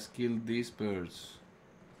 somebody has killed these birds.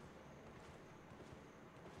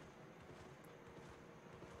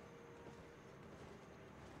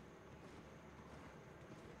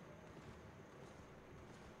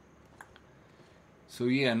 So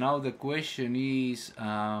yeah, now the question is,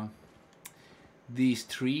 these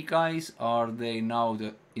three guys, are they now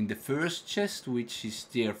in the first chest, which is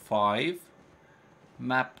tier 5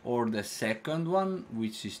 map, or the second one,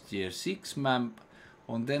 which is tier 6 map?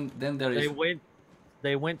 And then there is...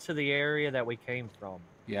 They went to the area that we came from.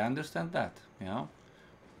 Yeah, I understand that. Yeah.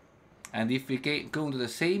 And if we go to the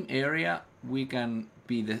same area, we can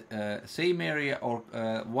be the same area or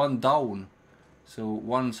one down. So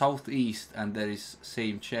one southeast, and there is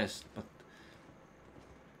same chest, but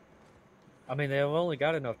I mean, they've only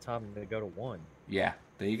got enough time to go to one. yeah,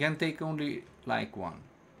 they can take only like one.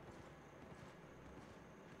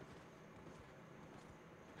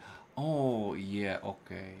 Oh yeah,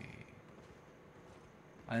 okay.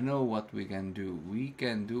 I know what we can do. We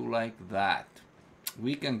can do like that.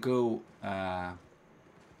 We can go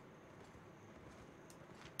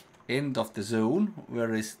end of the zone,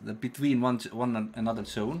 where is the between one and another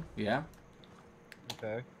zone. Yeah.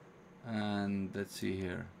 Okay. And let's see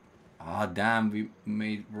here. Ah, damn, we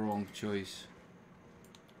made wrong choice.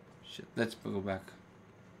 Shit, let's go back.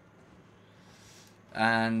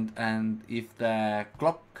 And if the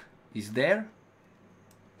clock is there,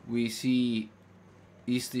 we see,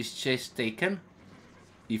 is this chest taken?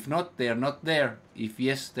 If not, they are not there. If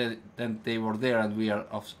yes, then they were there, and we are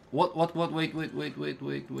off. What? Wait.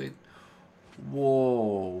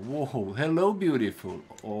 Whoa. Hello, beautiful.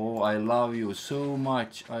 Oh, I love you so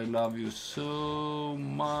much. I love you so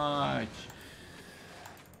much.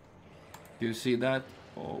 Do you see that?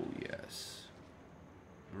 Oh, yes.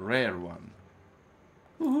 Rare one.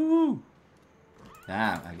 Woohoo!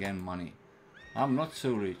 Damn, again money. I'm not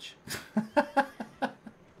so rich.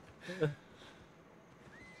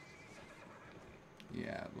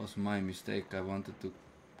 Yeah, it was my mistake. I wanted to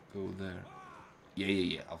go there.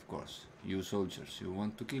 Yeah, of course. You soldiers, you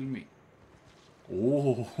want to kill me.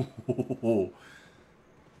 Oh,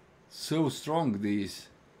 so strong, these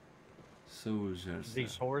soldiers.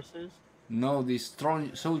 These horses? No, these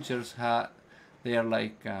strong soldiers, they are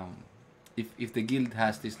like, if the guild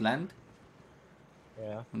has this land,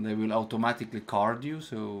 yeah, they will automatically card you,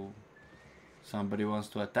 so somebody wants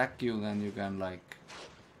to attack you, then you can like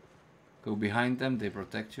go behind them, they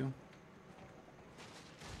protect you.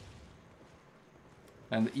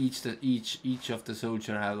 And each of the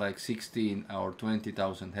soldier have like 16 or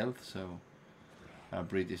 20,000 health, so are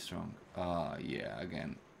pretty strong. Yeah,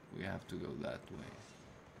 again, we have to go that way.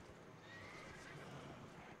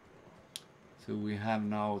 So we have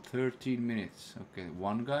now 13 minutes. Okay,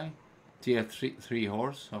 one guy, tier 3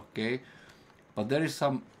 horse. Okay, but there is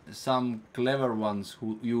some clever ones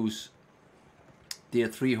who use tier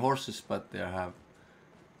 3 horses, but they have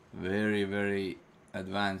very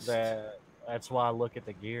advanced. That's why I look at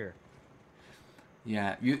the gear.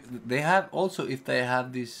 Yeah, they have also, if they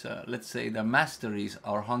have this, let's say the masteries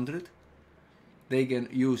are 100, they can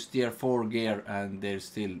use tier 4 gear and they're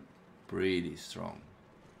still pretty strong.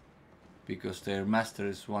 Because their master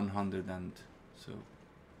is 100, and so.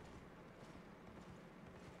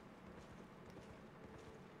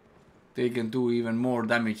 They can do even more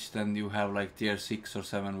damage than you have like tier 6 or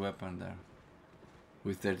 7 weapon there.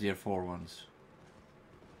 With their tier 4 ones.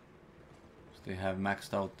 They have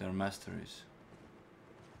maxed out their masteries.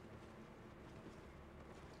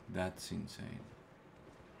 That's insane.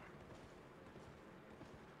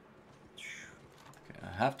 Okay,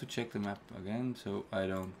 I have to check the map again so I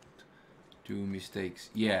don't do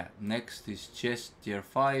mistakes. Yeah, next is chest tier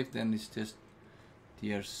 5, then it's just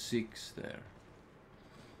tier 6 there.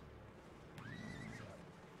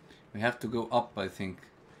 We have to go up, I think.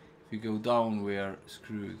 If we go down, we are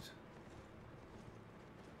screwed.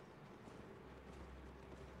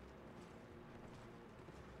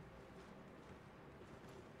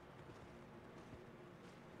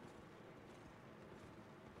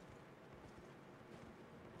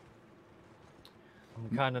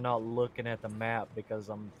 I'm kind of not looking at the map because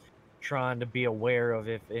I'm trying to be aware of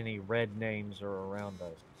if any red names are around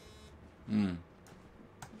us. Mm.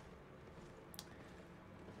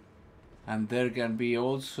 And there can be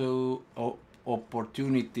also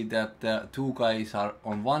opportunity that two guys are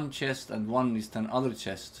on one chest and one is on other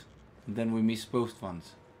chest. And then we miss both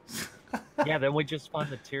ones. Yeah, then we just find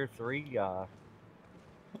the tier 3 guy.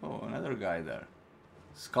 Oh, another guy there.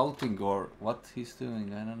 Scouting or what he's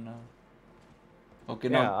doing, I don't know. Okay,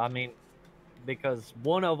 Yeah, now, I mean, because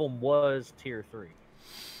one of them was tier 3.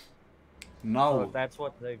 So now, if that's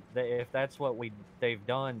what if that's what they've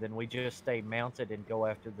done, then we just stay mounted and go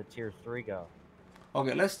after the tier 3 guy.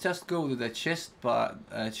 okay, let's just go to the chest,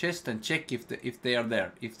 chest and check if they are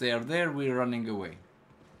there. If they are there, we're running away.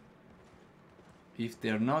 If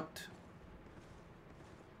they're not,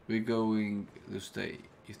 we're going to stay.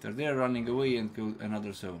 If they're there, running away and go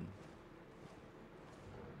another zone.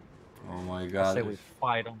 Oh my I god. say we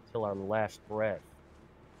fight until our last breath.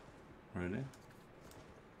 Really?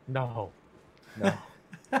 No. No.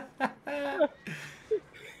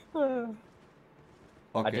 I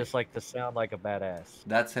Okay, just like to sound like a badass.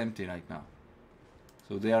 that's empty right now.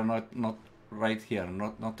 So they are not right here,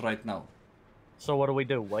 not right now. So what do we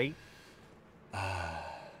do? Wait?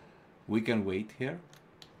 We can wait here.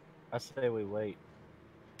 I say we wait.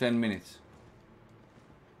 10 minutes.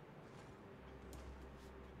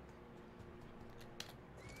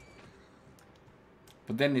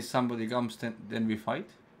 But then if somebody comes, then we fight?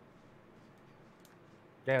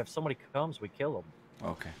 Yeah, if somebody comes, we kill them.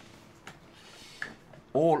 Okay.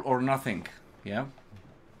 All or nothing, yeah?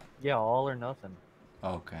 Yeah, all or nothing.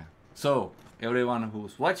 Okay. So, everyone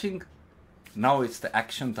who's watching, now it's the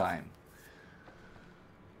action time.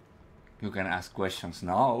 You can ask questions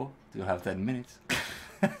now. You have 10 minutes.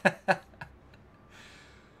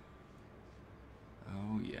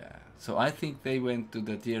 Oh yeah. So I think they went to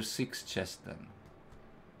the tier 6 chest then.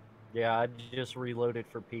 Yeah, I just reloaded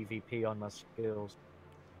for PvP on my skills.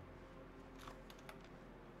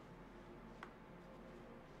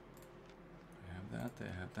 They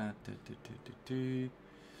have that.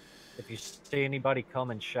 If you see anybody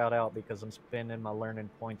coming, shout out because I'm spending my learning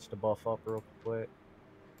points to buff up real quick.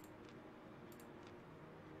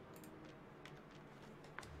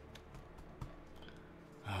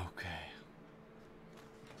 Okay.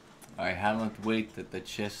 I haven't waited the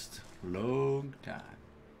chest long time.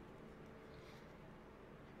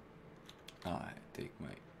 I take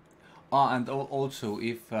my. And also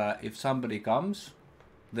if somebody comes,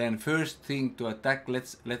 then first thing to attack.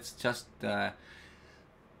 Let's just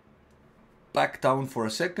back down for a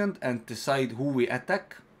second and decide who we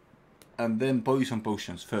attack, and then poison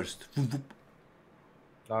potions first.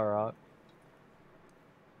 All right.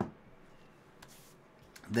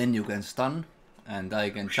 Then you can stun, and I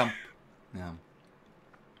can jump. Yeah.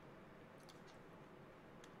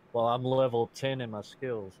 Well, I'm level 10 in my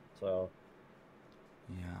skills, so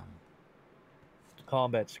Yeah.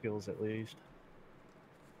 combat skills at least.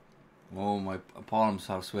 Oh, my palms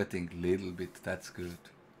are sweating a little bit. That's good.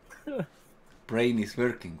 Brain is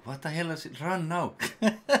working. What the hell is it? Run now!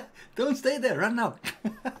 Don't stay there. Run now.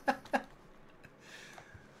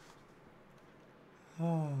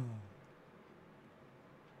 Oh.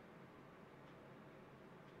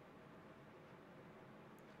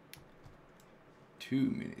 2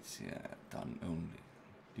 minutes, yeah, done only.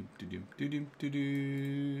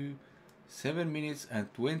 7 minutes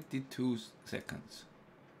and 22 seconds.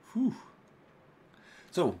 Whew.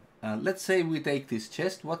 So, let's say we take this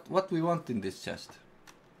chest. What we want in this chest?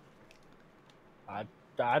 I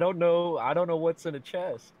don't know. I don't know what's in a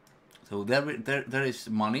chest. So there is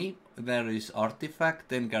money, there is artifact,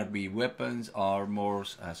 then there be weapons,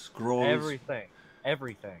 armors, scrolls.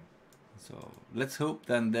 Everything. So let's hope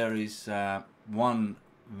then there is one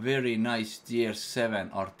very nice tier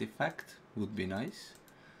 7 artifact. Would be nice.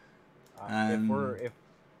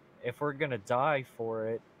 If we're gonna die for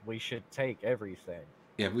it, we should take everything.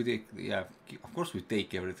 Yeah, we take. Yeah, of course we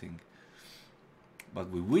take everything. But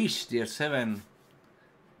we wish tier 7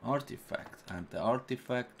 artifact, and the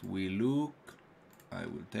artifact we look, I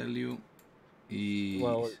will tell you, is.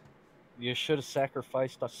 Well, you should have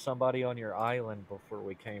sacrificed somebody on your island before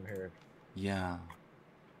we came here. Yeah.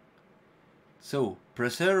 So,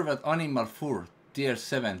 preserved animal fur, tier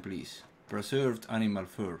 7, please. Preserved animal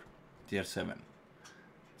fur, tier 7.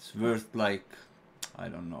 It's worth like, I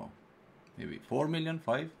don't know, maybe 4 million,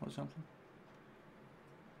 5 or something.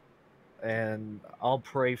 And I'll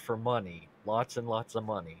pray for money. Lots and lots of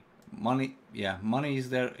money. Money, yeah, money is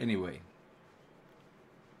there anyway.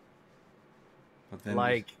 But then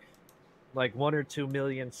like 1 or 2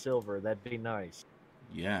 million silver, that'd be nice.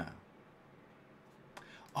 Yeah.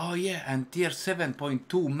 Oh yeah, and tier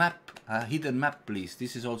 7.2 map, hidden map, please.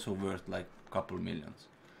 This is also worth like a couple millions.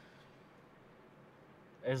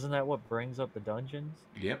 Isn't that what brings up the dungeons?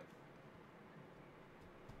 Yep.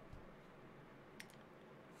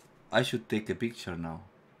 I should take a picture now.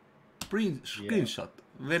 Screenshot. Yeah.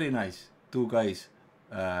 Very nice. 2 guys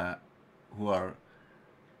who are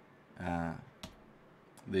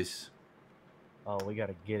This Oh, we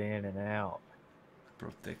gotta get in and out.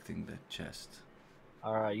 protecting the chest.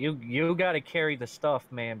 All right, you gotta carry the stuff,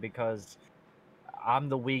 man, because I'm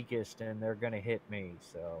the weakest and they're gonna hit me.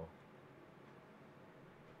 So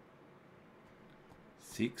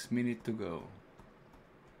 6 minutes to go.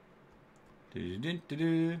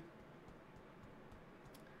 Du-du-du-du-du.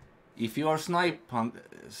 If you are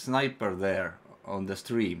sniper there on the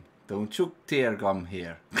stream, don't you tear gum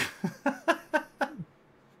here.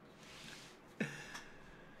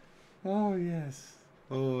 Oh yes.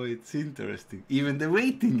 Oh, it's interesting. Even the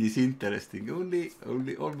waiting is interesting.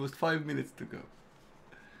 Only almost 5 minutes to go.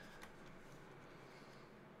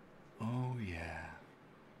 Oh yeah.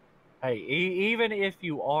 hey, even if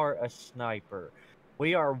you are a sniper,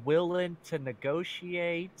 we are willing to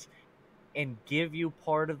negotiate and give you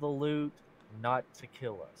part of the loot, not to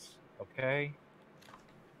kill us. Okay?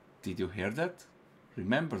 Did you hear that?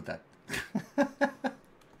 Remember that.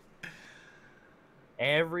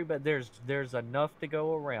 Everybody, there's enough to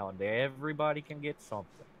go around. Everybody can get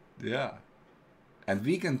something. Yeah. And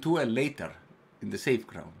we can duel later in the safe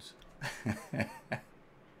grounds.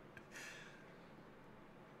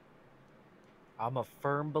 I'm a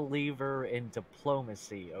firm believer in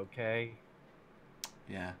diplomacy, okay?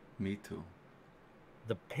 Yeah, me too.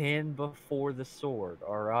 The pen before the sword,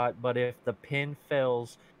 alright? But if the pen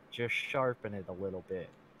fails, just sharpen it a little bit.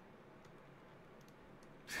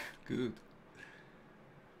 Good.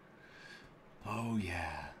 Oh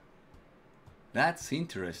yeah. That's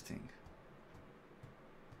interesting.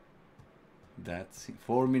 That's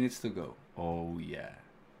 4 minutes to go. Oh yeah.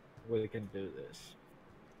 We can do this.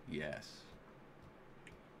 Yes.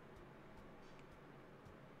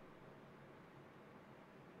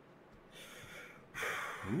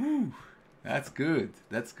 Ooh, that's good.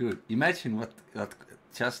 That's good. Imagine what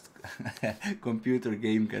just computer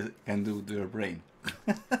game can do to your brain.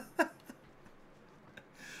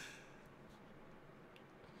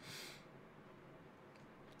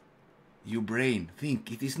 Your brain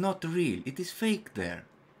think it is not real. It is fake there.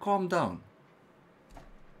 Calm down.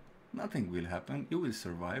 Nothing will happen. You will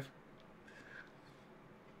survive.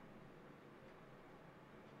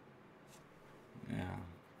 Yeah.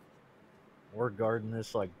 We're guarding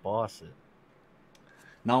this like bosses.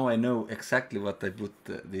 Now I know exactly what I put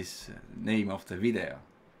this name of the video.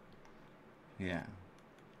 Yeah.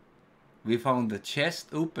 We found the chest,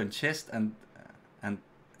 open chest, and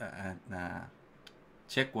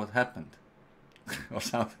check what happened, or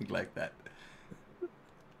something like that.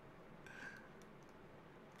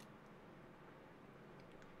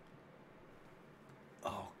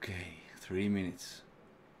 Okay, 3 minutes.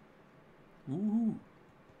 Ooh.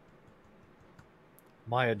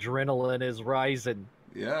 My adrenaline is rising.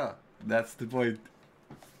 Yeah, that's the point.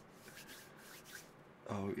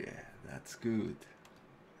 Oh yeah, that's good.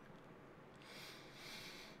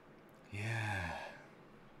 Yeah.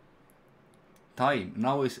 Time.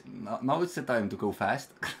 Now it's the time to go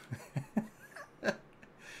fast.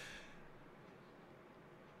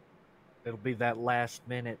 It'll be that last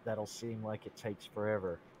minute that'll seem like it takes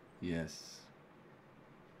forever. Yes.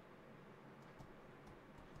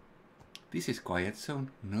 This is quiet zone.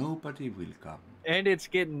 Nobody will come. And it's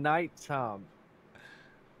getting nighttime.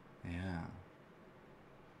 Yeah.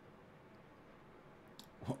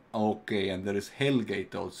 Okay, and there is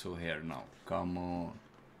Hellgate also here now. Come on.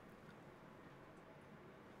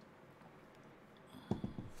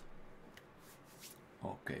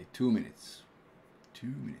 Okay, 2 minutes. 2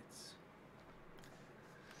 minutes.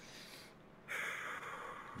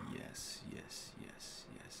 Yes, yes, yes,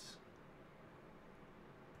 yes.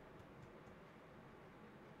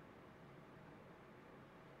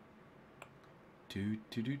 Do,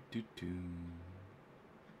 do, do, do, do.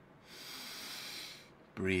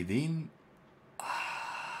 Breathe in.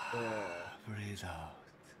 Breathe out.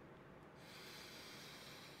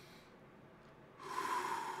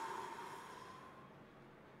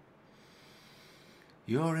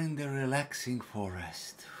 You're in the relaxing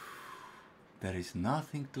forest. There is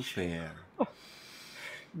nothing to fear.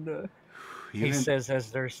 No. He Even, says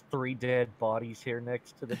as there's 3 dead bodies here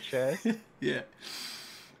next to the chest. yeah.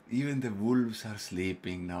 Even the wolves are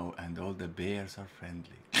sleeping now, and all the bears are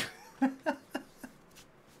friendly.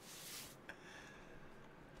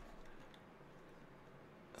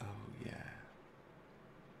 Oh yeah.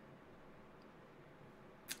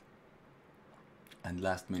 And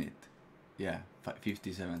last minute. Yeah,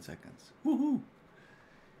 57 seconds. Woohoo!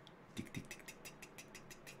 Tick, tick, tick, tick, tick, tick, tick,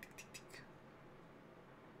 tick, tick, tick, tick, tick.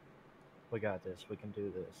 We got this. We can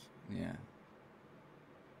do this. Yeah.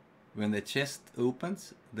 When the chest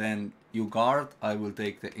opens, then you guard. I will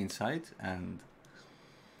take the inside, and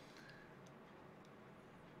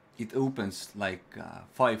it opens like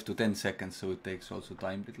 5 to 10 seconds, so it takes also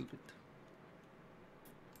time a little bit.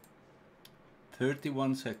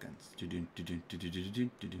 31 seconds.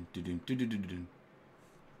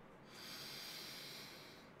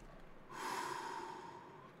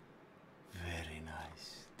 Very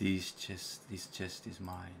nice. This chest is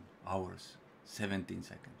mine. Ours. 17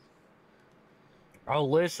 seconds. Oh,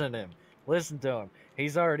 listen to him. Listen to him.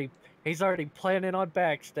 He's already planning on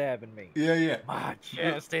backstabbing me. Yeah. My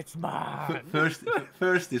chest, it's mine.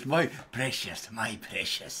 First is my precious.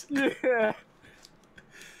 Yeah.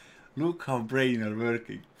 Look how brain are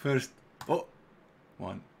working. First, 1,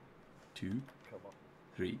 2, Come on.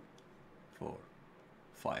 3, 4,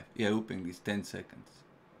 5. Yeah, opening is 10 seconds.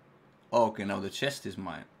 Okay, now the chest is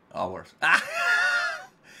mine. Ours.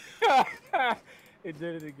 It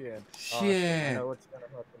did it again. Shit. I know what's gonna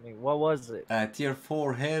happen to me. What was it? Tier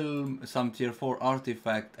 4 helm, some tier 4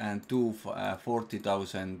 artifact, and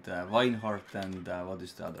 40,000 Weinhardt, and what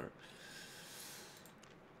is the other?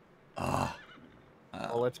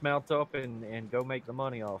 Well, let's mount up and go make the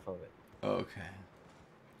money off of it. Okay.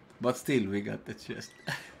 But still, we got the chest.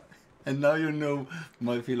 And now you know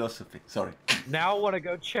my philosophy. Sorry. Now I want to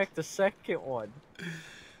go check the second one.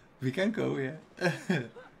 We can go, yeah.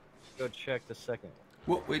 Go check the second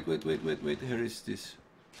one. Wait. Here is this.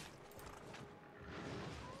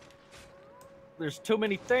 There's too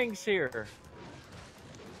many things here.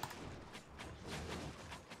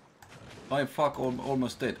 I'm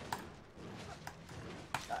almost dead.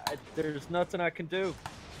 There's nothing I can do.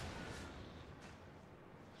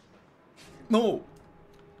 No.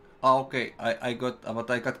 Okay. I got, but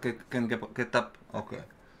I can get up. Okay.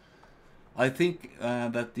 I think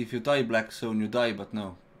that if you die black zone, you die, but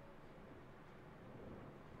no.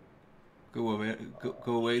 Go away.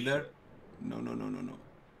 Go away there. No.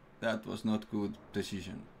 That was not good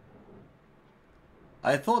decision.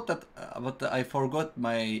 I thought that, but I forgot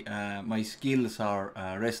my my skills are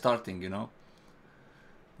restarting. You know.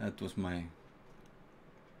 That was my.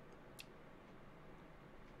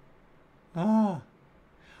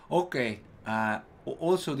 Okay.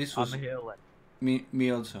 Also, this was I'm healing.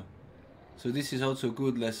 me also. So this is also a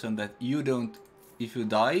good lesson that you don't, if you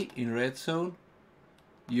die in red zone,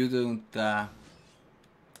 you don't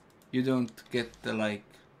get the like.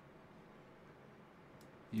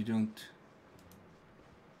 You don't.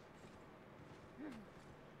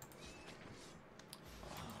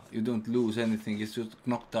 You don't lose anything. It's just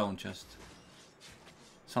knocked down. Just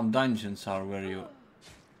some dungeons are where you.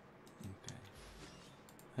 Okay.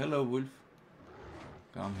 Hello, Wolf.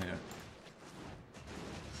 Come here.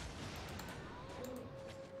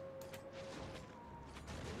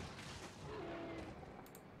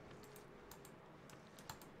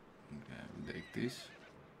 Okay, we'll take this.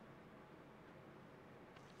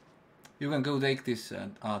 You can go take this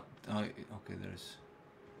and okay, there's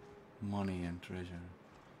money and treasure.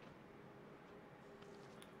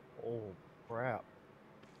 Oh crap!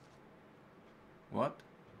 What?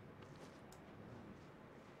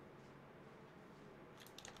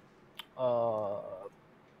 Uh,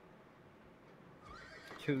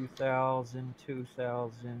 2,000,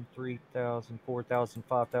 2,000, 3,000, 4,000,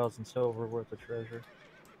 5,000 silver worth of treasure.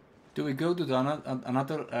 Do we go to the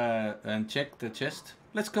another and check the chest?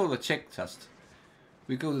 Let's go to check chest.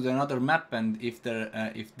 We go to the another map, and if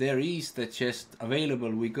there is the chest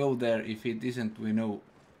available, we go there. If it isn't, we know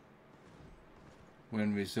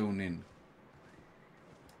when we zone in.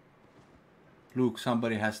 Look,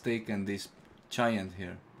 somebody has taken this giant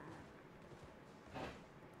here.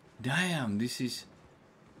 Damn, this is.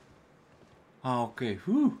 Ah, okay.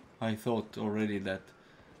 Whew. I thought already that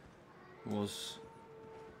was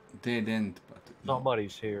dead end, but no.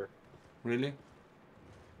 Somebody's here. Really?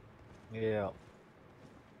 Yeah.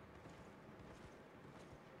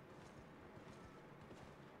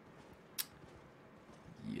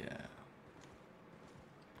 Yeah.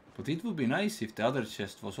 But it would be nice if the other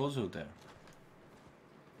chest was also there.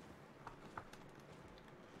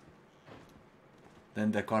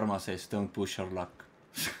 Then the karma says, don't push your luck.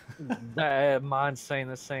 Mine's saying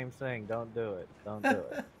the same thing. Don't do it. Don't do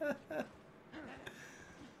it.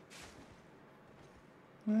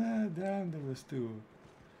 Ah, damn, there was two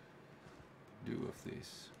of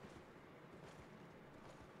these.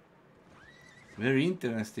 Very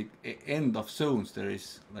interesting end of zones. There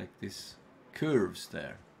is like this curves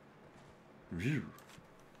there.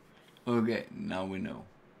 Okay, now we know.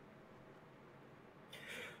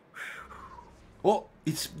 Oh,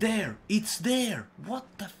 it's there! It's there! What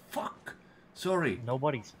the fuck? Sorry.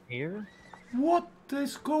 Nobody's here? What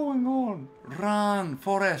is going on? Run,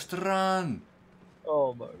 Forest, run!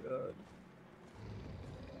 Oh my god.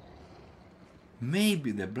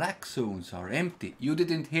 Maybe the black zones are empty. You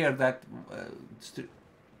didn't hear that?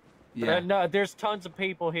 Yeah. No, there's tons of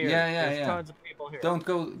people here. Yeah, yeah, There's yeah. tons of people here. Don't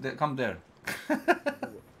go. Come there.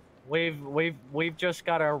 We've just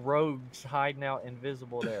got our rogues hiding out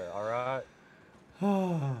invisible there. All right.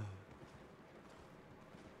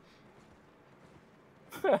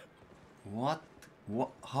 What?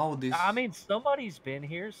 What? How this? I mean, somebody's been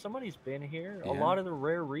here. Somebody's been here. A Yeah. lot of the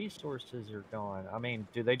rare resources are gone. I mean,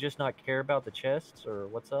 do they just not care about the chests, or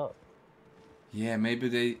what's up? Yeah, maybe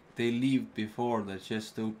they leave before the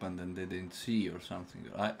chest opened and they didn't see or something.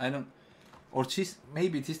 I don't. Or just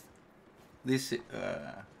maybe this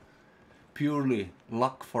purely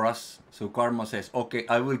luck for us. So karma says, okay,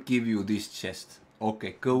 I will give you this chest.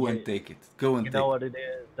 Okay, go and take it. Go and You take know it. what it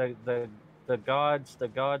is? The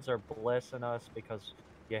gods are blessing us because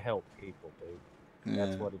you help people, dude.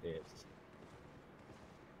 That's Yeah. what it is.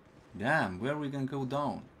 Damn, where we can go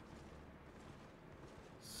down?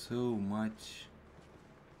 So much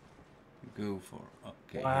to go for.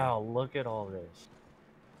 Okay. Wow, look at all this.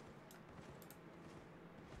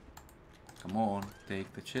 Come on,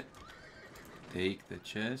 take the chest. Take the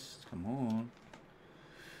chest. Come on.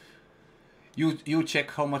 You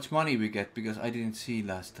check how much money we get because I didn't see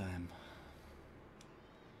last time.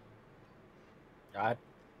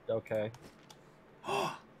 Okay.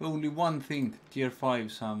 Only one thing. Tier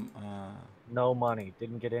 5 some No money.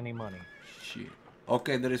 Didn't get any money. shit.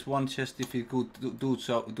 Okay, there is one chest if you go two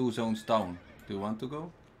zones down. Do you want to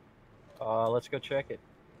go? Let's go check it.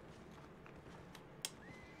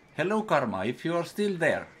 Hello Karma, if you are still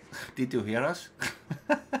there. Did you hear us?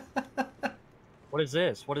 What is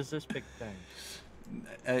this? What is this big thing?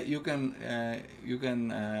 You can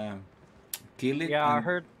kill it. Yeah,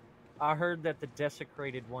 and, I heard that the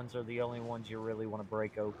desecrated ones are the only ones you really want to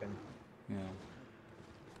break open. Yeah.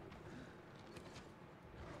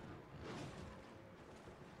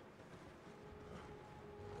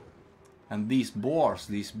 And these boars,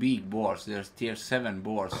 these big boars, there's tier 7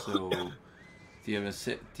 boars, so tier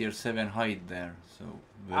 7 hide there. So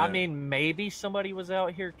I mean, maybe somebody was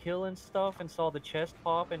out here killing stuff and saw the chest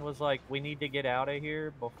pop and was like, "We need to get out of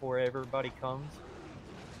here before everybody comes."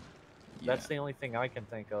 yeah. That's the only thing I can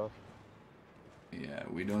think of. Yeah,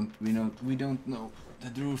 we don't know the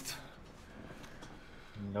truth.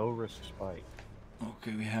 No respite.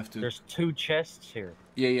 Okay, we have to. There's 2 chests here.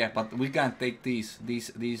 Yeah, but we can't take these.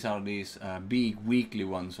 These are these big weekly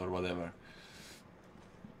ones or whatever.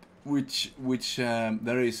 Which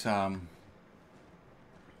there is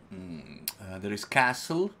there is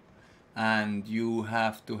castle, and you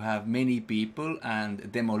have to have many people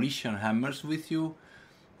and demolition hammers with you,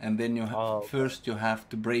 and then you first you have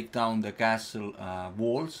to break down the castle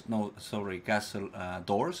walls. No, sorry, castle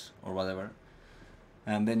doors or whatever,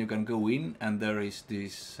 and then you can go in, and there is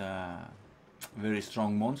this very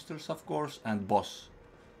strong monsters, of course, and boss,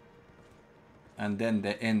 and then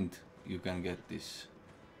the end you can get this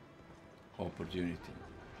opportunity.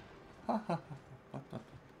 What?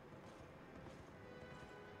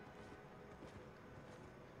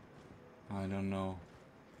 I don't know.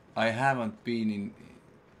 I haven't been in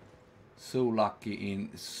so lucky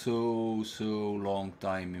in so long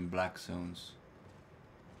time in black zones.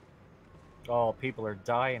 Oh, people are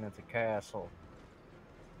dying at the castle.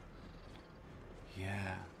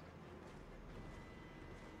 Yeah.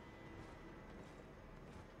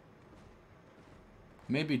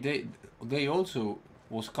 Maybe they also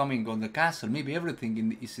was coming on the castle. Maybe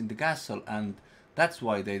everything is in the castle, and that's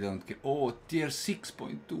why they don't get. Oh, tier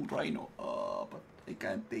 6.2 Rhino. Oh, but I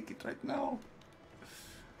can't take it right now.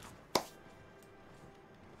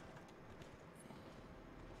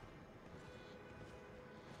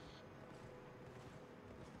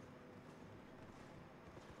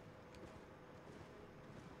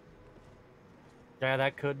 Yeah,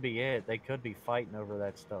 that could be it. They could be fighting over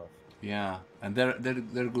that stuff. Yeah, and there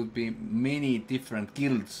could be many different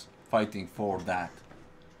guilds fighting for that.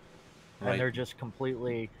 Right. And they're just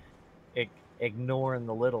completely ignoring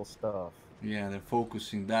the little stuff. Yeah, they're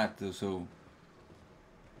focusing that so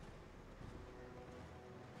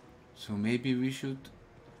maybe we should.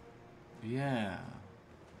 Yeah.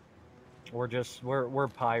 We're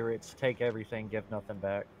pirates. Take everything, give nothing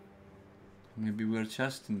back. Maybe we're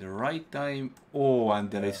just in the right time. Oh, and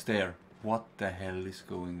there is there. What the hell is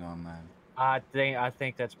going on, man? I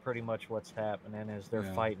think that's pretty much what's happening. Is they're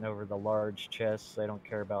fighting over the large chests. They don't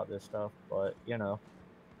care about this stuff, but you know,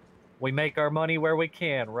 we make our money where we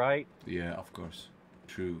can, right? Yeah, of course.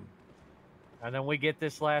 True. And then we get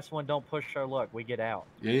this last one. Don't push our luck. We get out.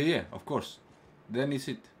 Yeah, of course. Then is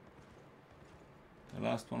it the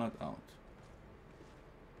last one out?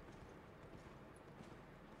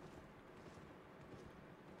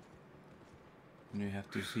 And you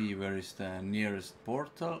have to see where is the nearest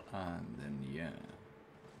portal, and then yeah.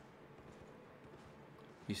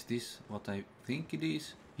 Is this what I think it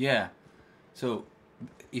is? Yeah. So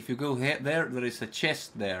if you go there is a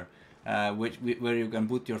chest there, where you can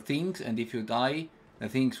put your things, and if you die, the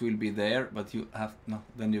things will be there. But you have no.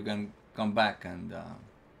 Then you can come back and.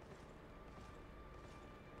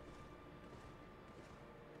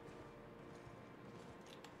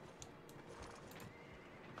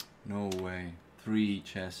 No way. 3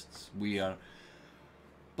 chests. We are.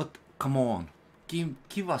 But come on,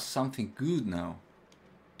 give us something good now.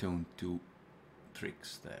 Don't do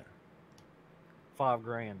tricks there.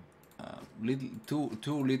 $5,000.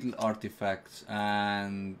 Two little artifacts,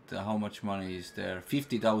 and how much money is there?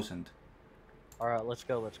 50,000. All right, let's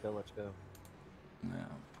go. Yeah.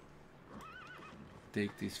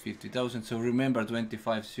 Take this 50,000. So remember,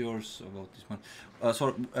 25 is yours about this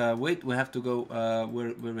one. Wait, we have to go.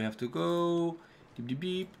 Where we have to go? Beep, beep,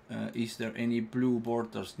 beep. Is there any blue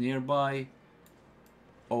borders nearby?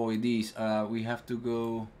 Oh, it is. We have to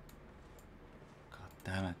go. God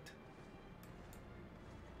damn it.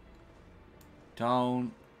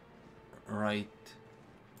 Down, right.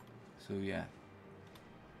 So yeah.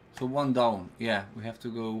 So one down. Yeah, we have to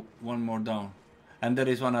go one more down. And there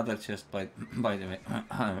is one other chest by the way.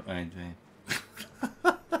 By the way.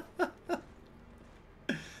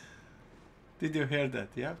 Did you hear that?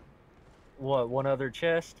 Yeah. What? One other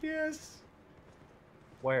chest? Yes.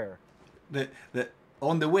 Where? The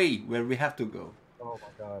on the way where we have to go. Oh my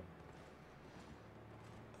god.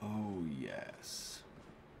 Oh yes.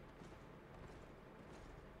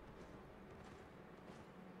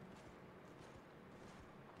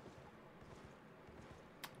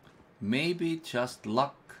 Maybe just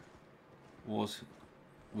luck was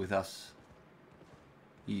with us.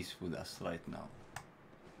 He's with us right now.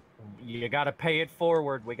 You gotta pay it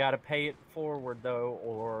forward. We gotta pay it forward though,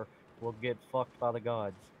 or we'll get fucked by the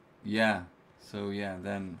gods. Yeah. So yeah,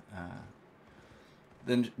 then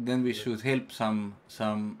we should help some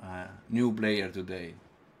new player today.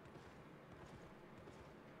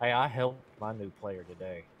 Hey, I helped my new player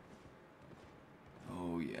today.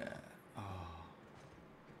 Oh yeah. Oh.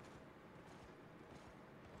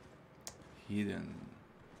 Hidden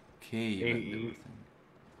cave and everything.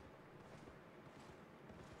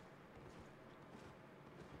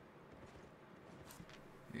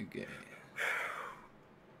 Okay.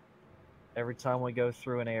 Every time we go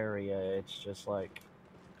through an area, it's just like...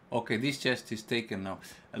 Okay, this chest is taken now.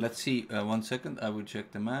 Let's see, 1 second, I will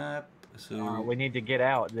check the map. So we need to get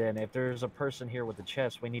out then. If there's a person here with a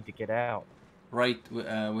chest, we need to get out. Right,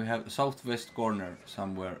 we have southwest corner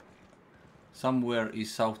somewhere. Somewhere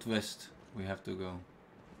is southwest. We have to go.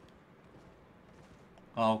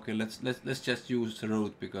 Oh, okay, let's just use the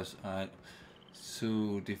road because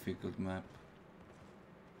so difficult map.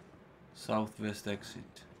 Southwest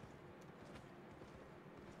exit.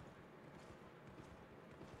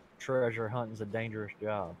 Treasure hunting's a dangerous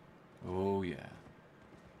job. Oh yeah.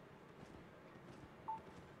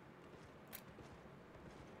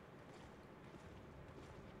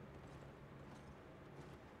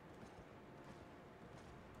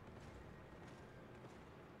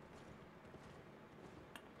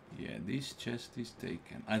 Yeah, this chest is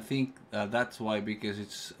taken. I think that's why, because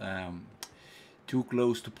it's too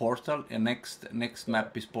close to portal. And next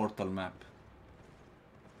map is portal map.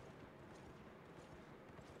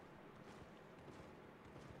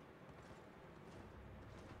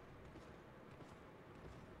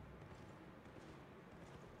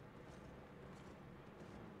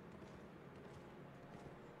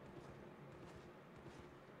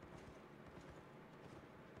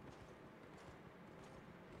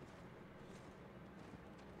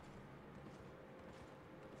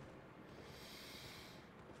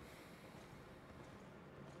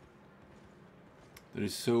 There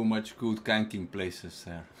is so much good ganking places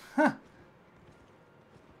there. Huh.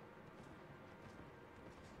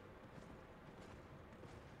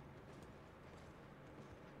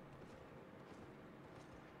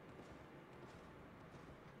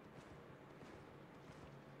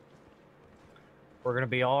 We're gonna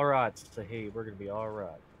be all right, Sahiib. We're gonna be all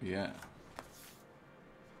right. Yeah.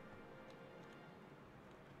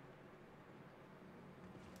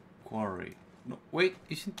 Quarry. No, wait,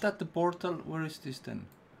 isn't that the portal? Where is this then?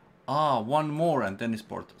 Ah, one more and then it's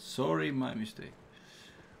portal. Sorry, my mistake.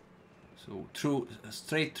 So through,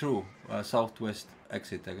 straight through, southwest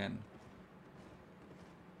exit again.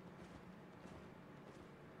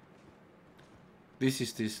 This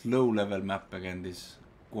is this low level map again, this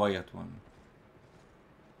quiet one.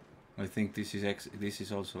 I think this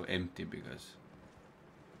is also empty because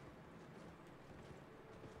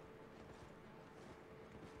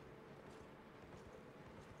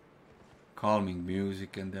calming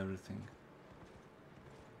music and everything.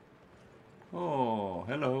 Oh,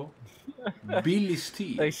 hello. Billy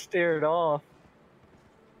Steele. They stared off.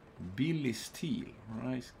 Billy Steele.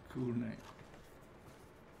 Nice, cool name.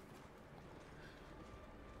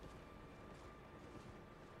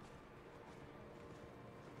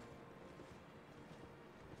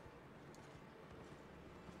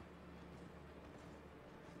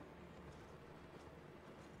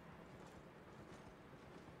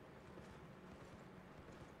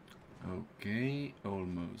 Okay,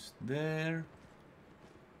 almost there.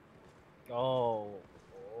 Oh,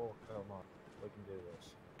 come on. We can do this.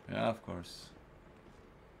 Yeah, of course.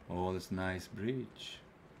 Oh, this nice bridge.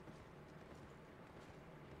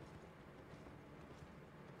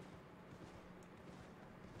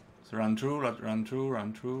 So run through, run through,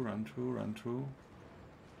 run through, run through, run through,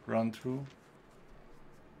 run through.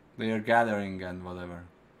 They are gathering and whatever.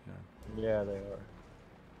 Yeah, they are.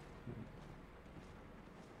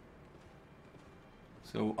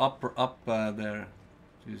 So up there.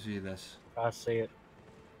 Do you see this? I see it.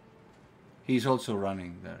 He's also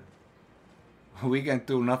running there. We can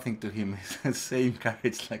do nothing to him. It's the same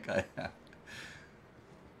carriage like I have.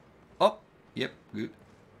 Oh, yep, good.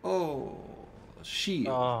 Oh, shield.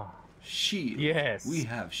 Oh, Shield. yes. We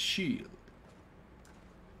have shield.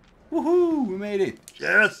 Woohoo! We made it.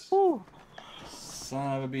 Yes. Woo.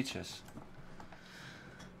 Son of a bitches.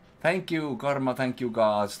 Thank you, Karma. Thank you,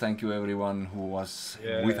 gods. Thank you, everyone who was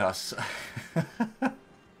with us.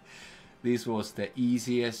 This was the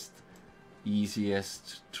easiest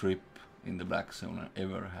trip in the Black Zone I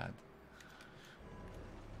ever had.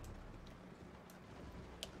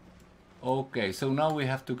 Okay, so now we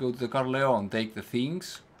have to go to the Carleon, take the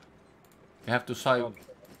things. We have to side. Okay.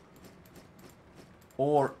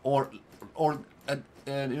 Or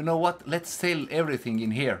you know what? Let's sell everything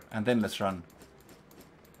in here and then let's run.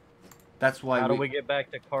 That's why. How do we get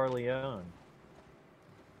back to Carleon?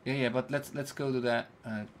 Yeah, but let's go to the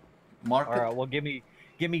market. All right. Well, give me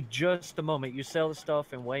just a moment. You sell the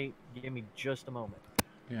stuff and wait. Give me just a moment.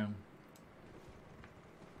 Yeah.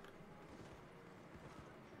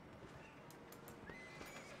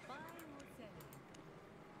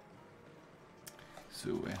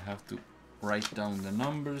 So I have to write down the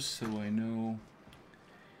numbers so I know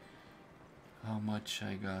how much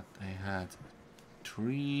I got. I had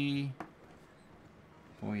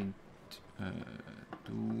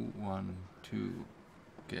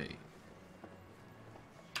 3.212k.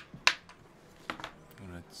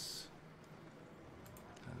 Let's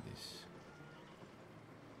have this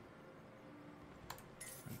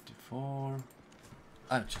 24.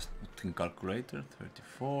 I just put in calculator.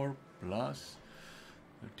 34 plus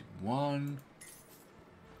 31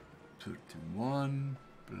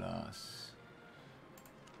 plus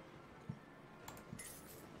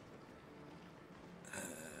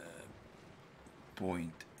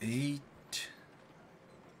 0.8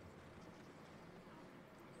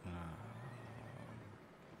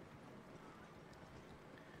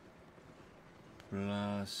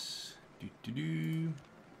 plus 0.2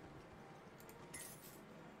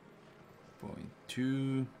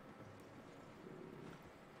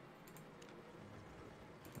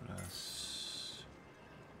 plus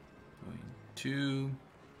 0.2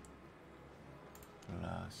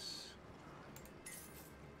 plus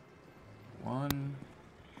 1.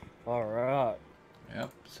 All right.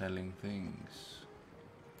 Yep, selling things.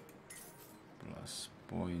 Plus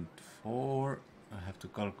 0.4. I have to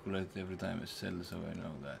calculate every time I sell so I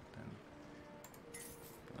know that. And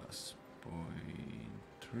plus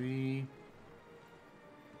 0.3.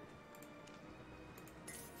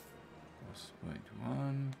 Plus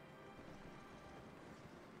 0.1.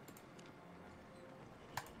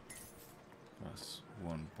 Plus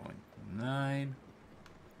 1.9.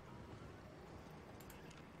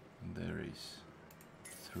 There is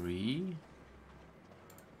 3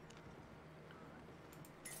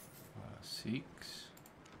 6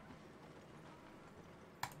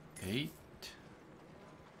 8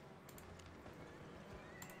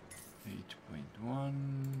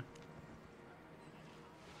 8.1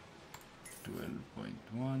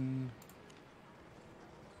 12.1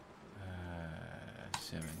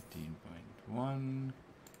 17.1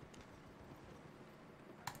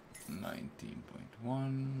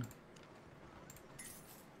 19.1.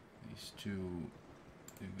 These two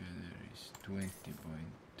together is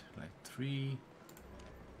 20.3.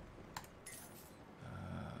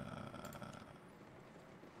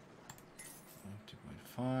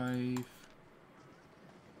 20.5.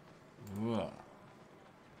 Wow.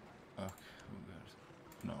 Okay, who got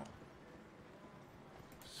no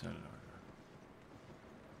sell order.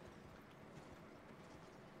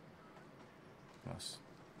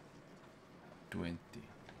 20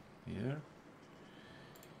 here.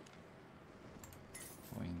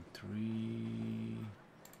 0.3.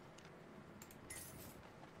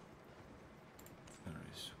 There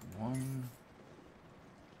is 1.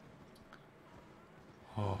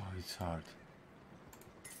 Oh, it's hard.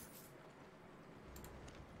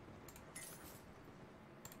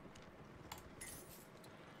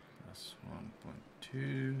 Plus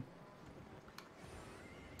 1.2.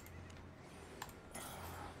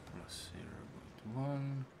 Plus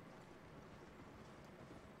 0.1.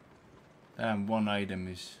 Damn, one item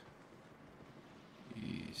is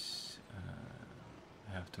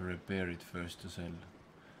I have to repair it first to sell.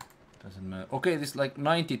 Doesn't matter. Okay, this is like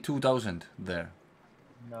 92,000 there.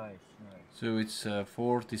 Nice. So it's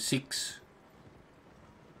 46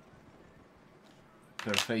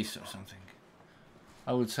 per face or something.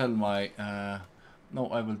 I will sell my no,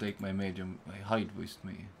 I will take my medium, my hide with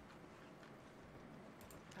me.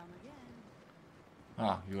 Come again.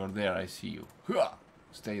 Ah, you are there, I see you. Hua!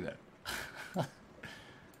 Stay there.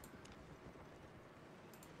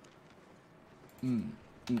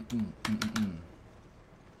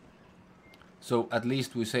 So at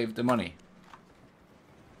least we saved the money.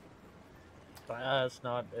 It's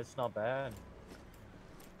not bad.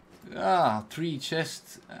 Ah, 3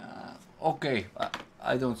 chests. Okay,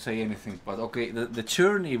 I don't say anything, but okay, the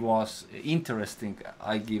journey was interesting.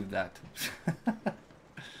 I give that.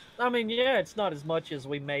 I mean, yeah, it's not as much as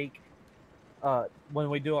we make when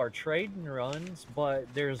we do our trading runs, but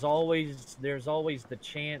there's always the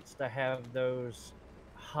chance to have those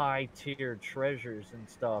high tier treasures and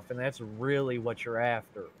stuff, and that's really what you're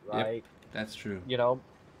after, right? Yep, that's true. You know,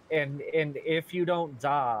 and if you don't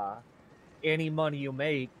die, any money you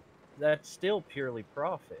make, that's still purely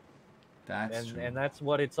profit. That's true. And that's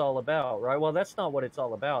what it's all about, right? Well, that's not what it's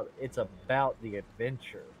all about. It's about the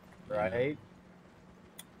adventure, right?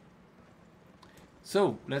 Yeah.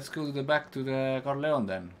 So let's go back to the Carleon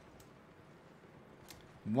then.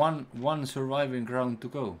 One surviving ground to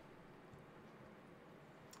go.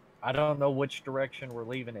 I don't know which direction we're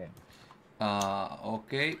leaving in.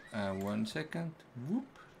 Okay, 1 second. Whoop.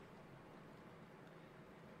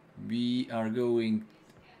 We are going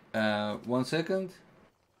 1 second.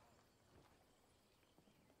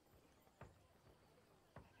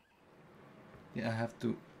 Yeah, I have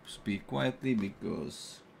to speak quietly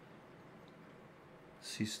because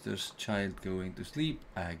sister's child going to sleep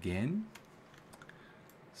again.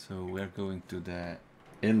 So we are going to the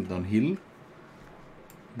Eldon Hill.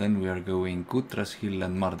 Then we are going Kutras Hill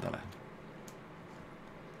and Mardale.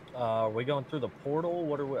 Are we going through the portal?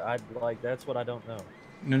 What are we? That's what I don't know.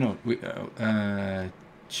 No, we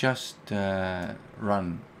just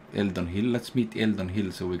run Eldon Hill. Let's meet Eldon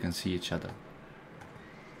Hill so we can see each other.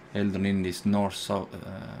 Eldon Inn is north,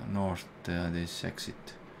 this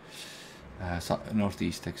exit,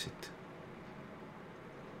 northeast exit.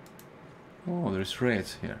 Oh, there's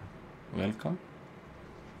raids here. Welcome.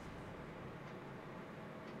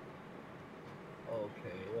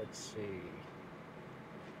 Okay, let's see.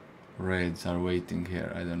 Raids are waiting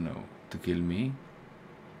here. I don't know, to kill me.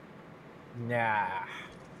 Nah.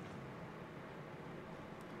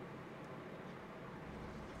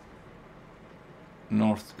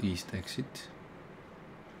 Northeast exit.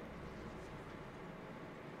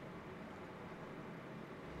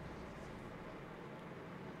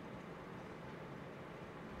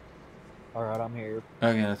 All right, I'm here.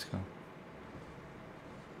 Okay, let's go.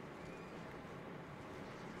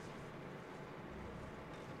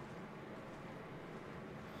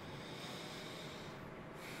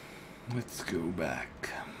 Let's go back.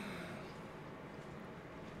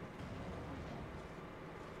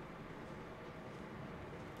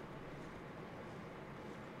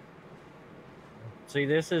 See,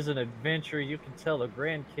 this is an adventure you can tell the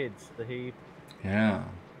grandkids, Sahiib. Yeah.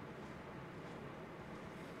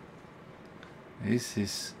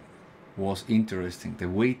 Was interesting. The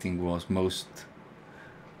waiting was most.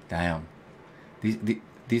 Damn.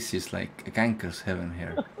 This is like a ganker's heaven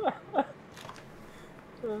here.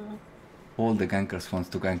 All the gankers want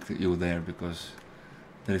to gank you there because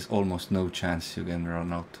there is almost no chance you can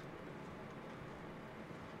run out.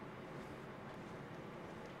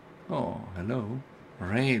 Oh, hello.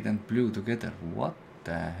 Red and blue together. What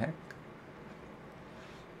the heck?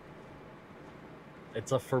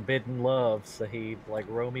 It's a forbidden love, Sahiib, like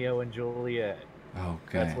Romeo and Juliet.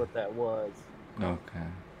 Okay. That's what that was. Okay.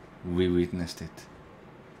 We witnessed it.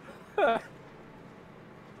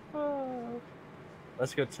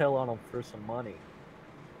 Let's go tell on them for some money.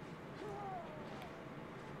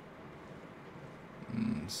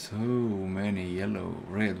 So many yellow,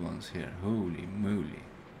 red ones here. Holy moly.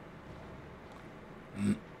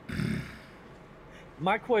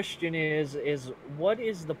 My question is what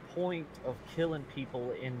is the point of killing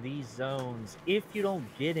people in these zones if you don't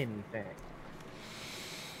get anything?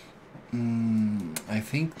 I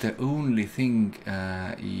think the only thing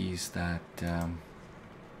is that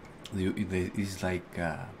is like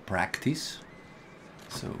practice,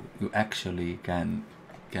 so you actually can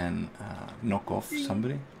knock off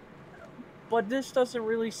somebody. But this doesn't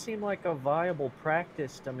really seem like a viable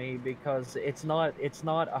practice to me because it's not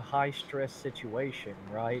a high stress situation,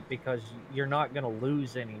 right? Because you're not going to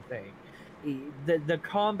lose anything. The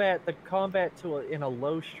combat in a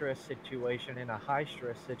low stress situation, in a high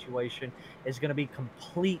stress situation, is going to be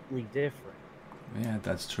completely different. Yeah,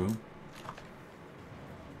 that's true.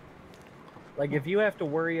 Like if you have to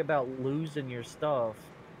worry about losing your stuff,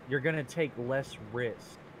 you're going to take less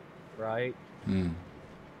risk, right? Mm.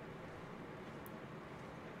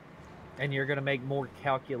 And you're going to make more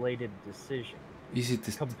calculated decisions Is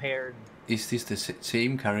it compared. is this the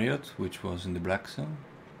same chariot which was in the black zone?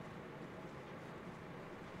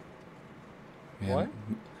 Yeah, What?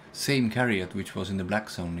 same chariot which was in the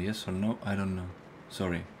black zone, yes or no? I don't know.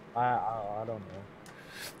 Sorry. I don't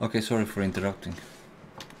know. Okay, sorry for interrupting.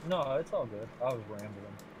 No, it's all good. I was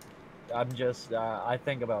rambling. I'm just I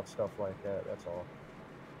think about stuff like that. That's all.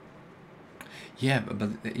 Yeah,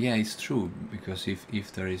 but yeah, it's true, because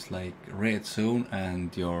if there is like red zone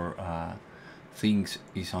and your things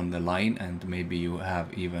is on the line and maybe you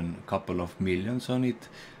have even a couple of millions on it,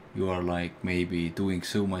 you are like maybe doing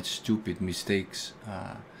so much stupid mistakes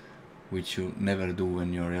which you never do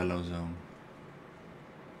when you're yellow zone.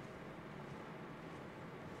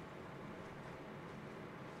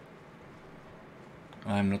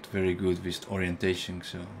 I'm not very good with orientation,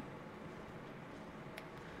 so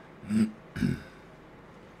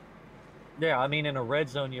Yeah, I mean, in a red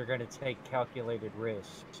zone, you're going to take calculated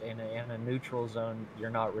risks. In a neutral zone, you're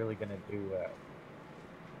not really going to do that.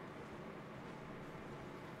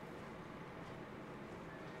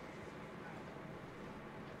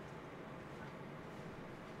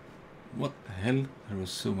 what the hell? There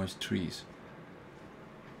was so much trees.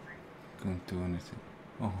 Couldn't do anything.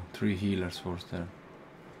 Oh, 3 healers was there.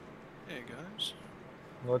 Hey guys.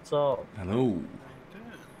 What's up? Hello. How you doing?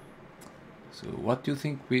 So what do you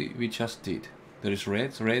think we just did? There is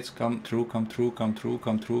reds come through, come through, come through,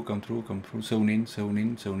 come through, come through, come through, zone in, zone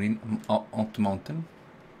in, zone in, up the mountain.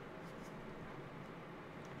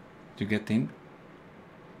 To get in?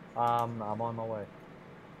 I'm on my way.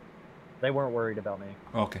 They weren't worried about me.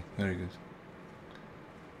 Okay, very good.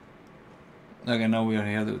 Okay, now we are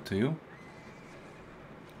here to you.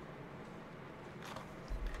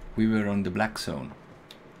 We were on the black zone.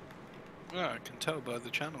 Oh, I can tell by the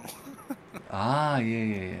channel. Ah,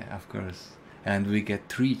 yeah, of course. And we get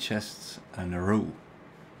 3 chests in a row.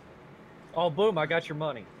 Oh, boom! I got your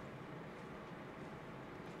money.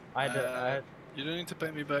 I had You don't need to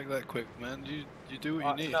pay me back that quick, man. You do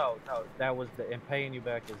what you need. no, that was and paying you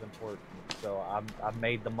back is important. So I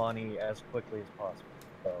made the money as quickly as possible.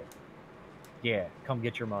 So yeah, come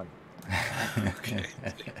get your money. Okay.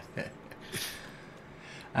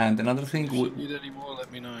 And another thing, If you need any more, let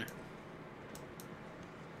me know.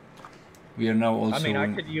 we are now also. I mean, I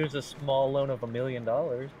could use a small loan of $1 million.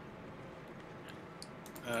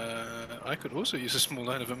 I could also use a small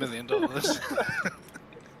loan of $1 million.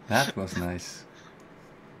 That was nice.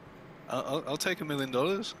 I'll take $1 million.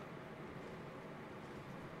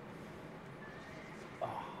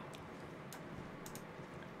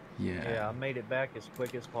 Yeah. I made it back as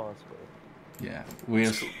quick as possible. Yeah,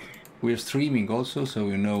 we're streaming also, so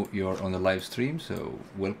you know you're on the live stream. So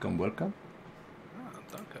welcome. Ah,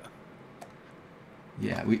 danke.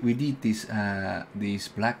 Yeah, we did this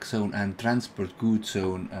black zone and transport goods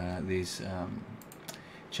zone these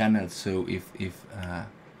channels. So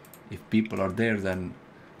if people are there, then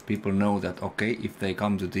people know that okay, if they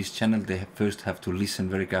come to this channel, they first have to listen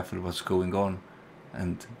very carefully what's going on,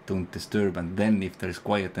 and don't disturb. And then if there is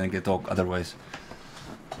quiet, then they talk. Otherwise,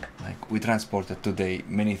 like we transported today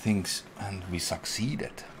many things and we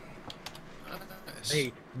succeeded.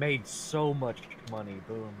 Nice. Made so much money,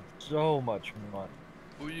 boom, so much money.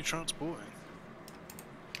 What were you transporting?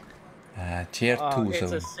 Tier 2 It's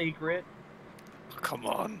zone. a secret. Oh, come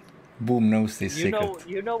on. Boom knows this secret.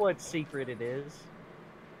 You know what secret it is.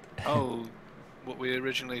 Oh, what we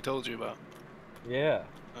originally told you about. Yeah.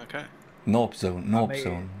 Okay. Nope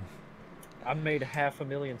zone. I made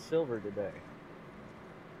 $500,000 silver today.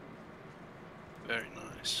 Very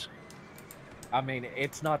nice. I mean,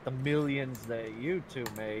 it's not the millions that you two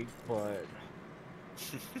made, but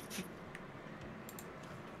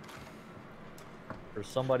For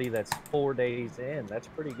somebody that's 4 days in, that's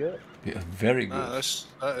pretty good. Yeah, very good. No,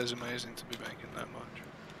 that is amazing to be making that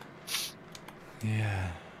much.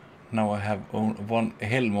 Yeah. Now I have one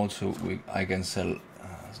helm also I can sell.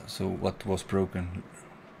 So what was broken?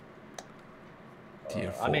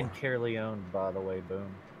 Tier 4. I'm in Caerleon, by the way,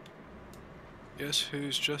 boom. Guess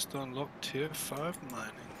who's just unlocked tier 5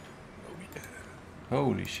 mining? Oh yeah.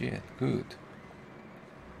 Holy shit, good.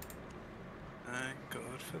 Thank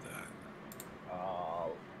God for that.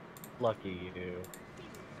 Oh, lucky you.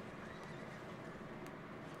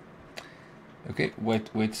 Okay, wait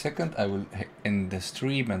a second. I will end the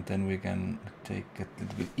stream and then we can take it a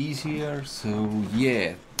little bit easier. So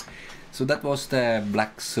yeah, so that was the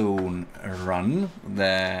Black Zone run,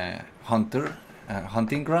 the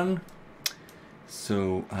hunting run.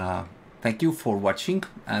 So thank you for watching,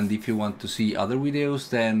 and if you want to see other videos,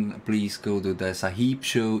 then please go to the Sahiib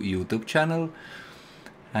Show YouTube channel.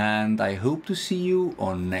 And I hope to see you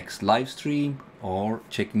on next live stream or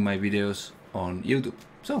checking my videos on YouTube.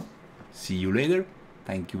 So, see you later.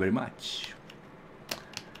 Thank you very much.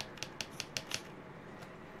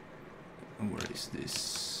 Where is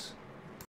this?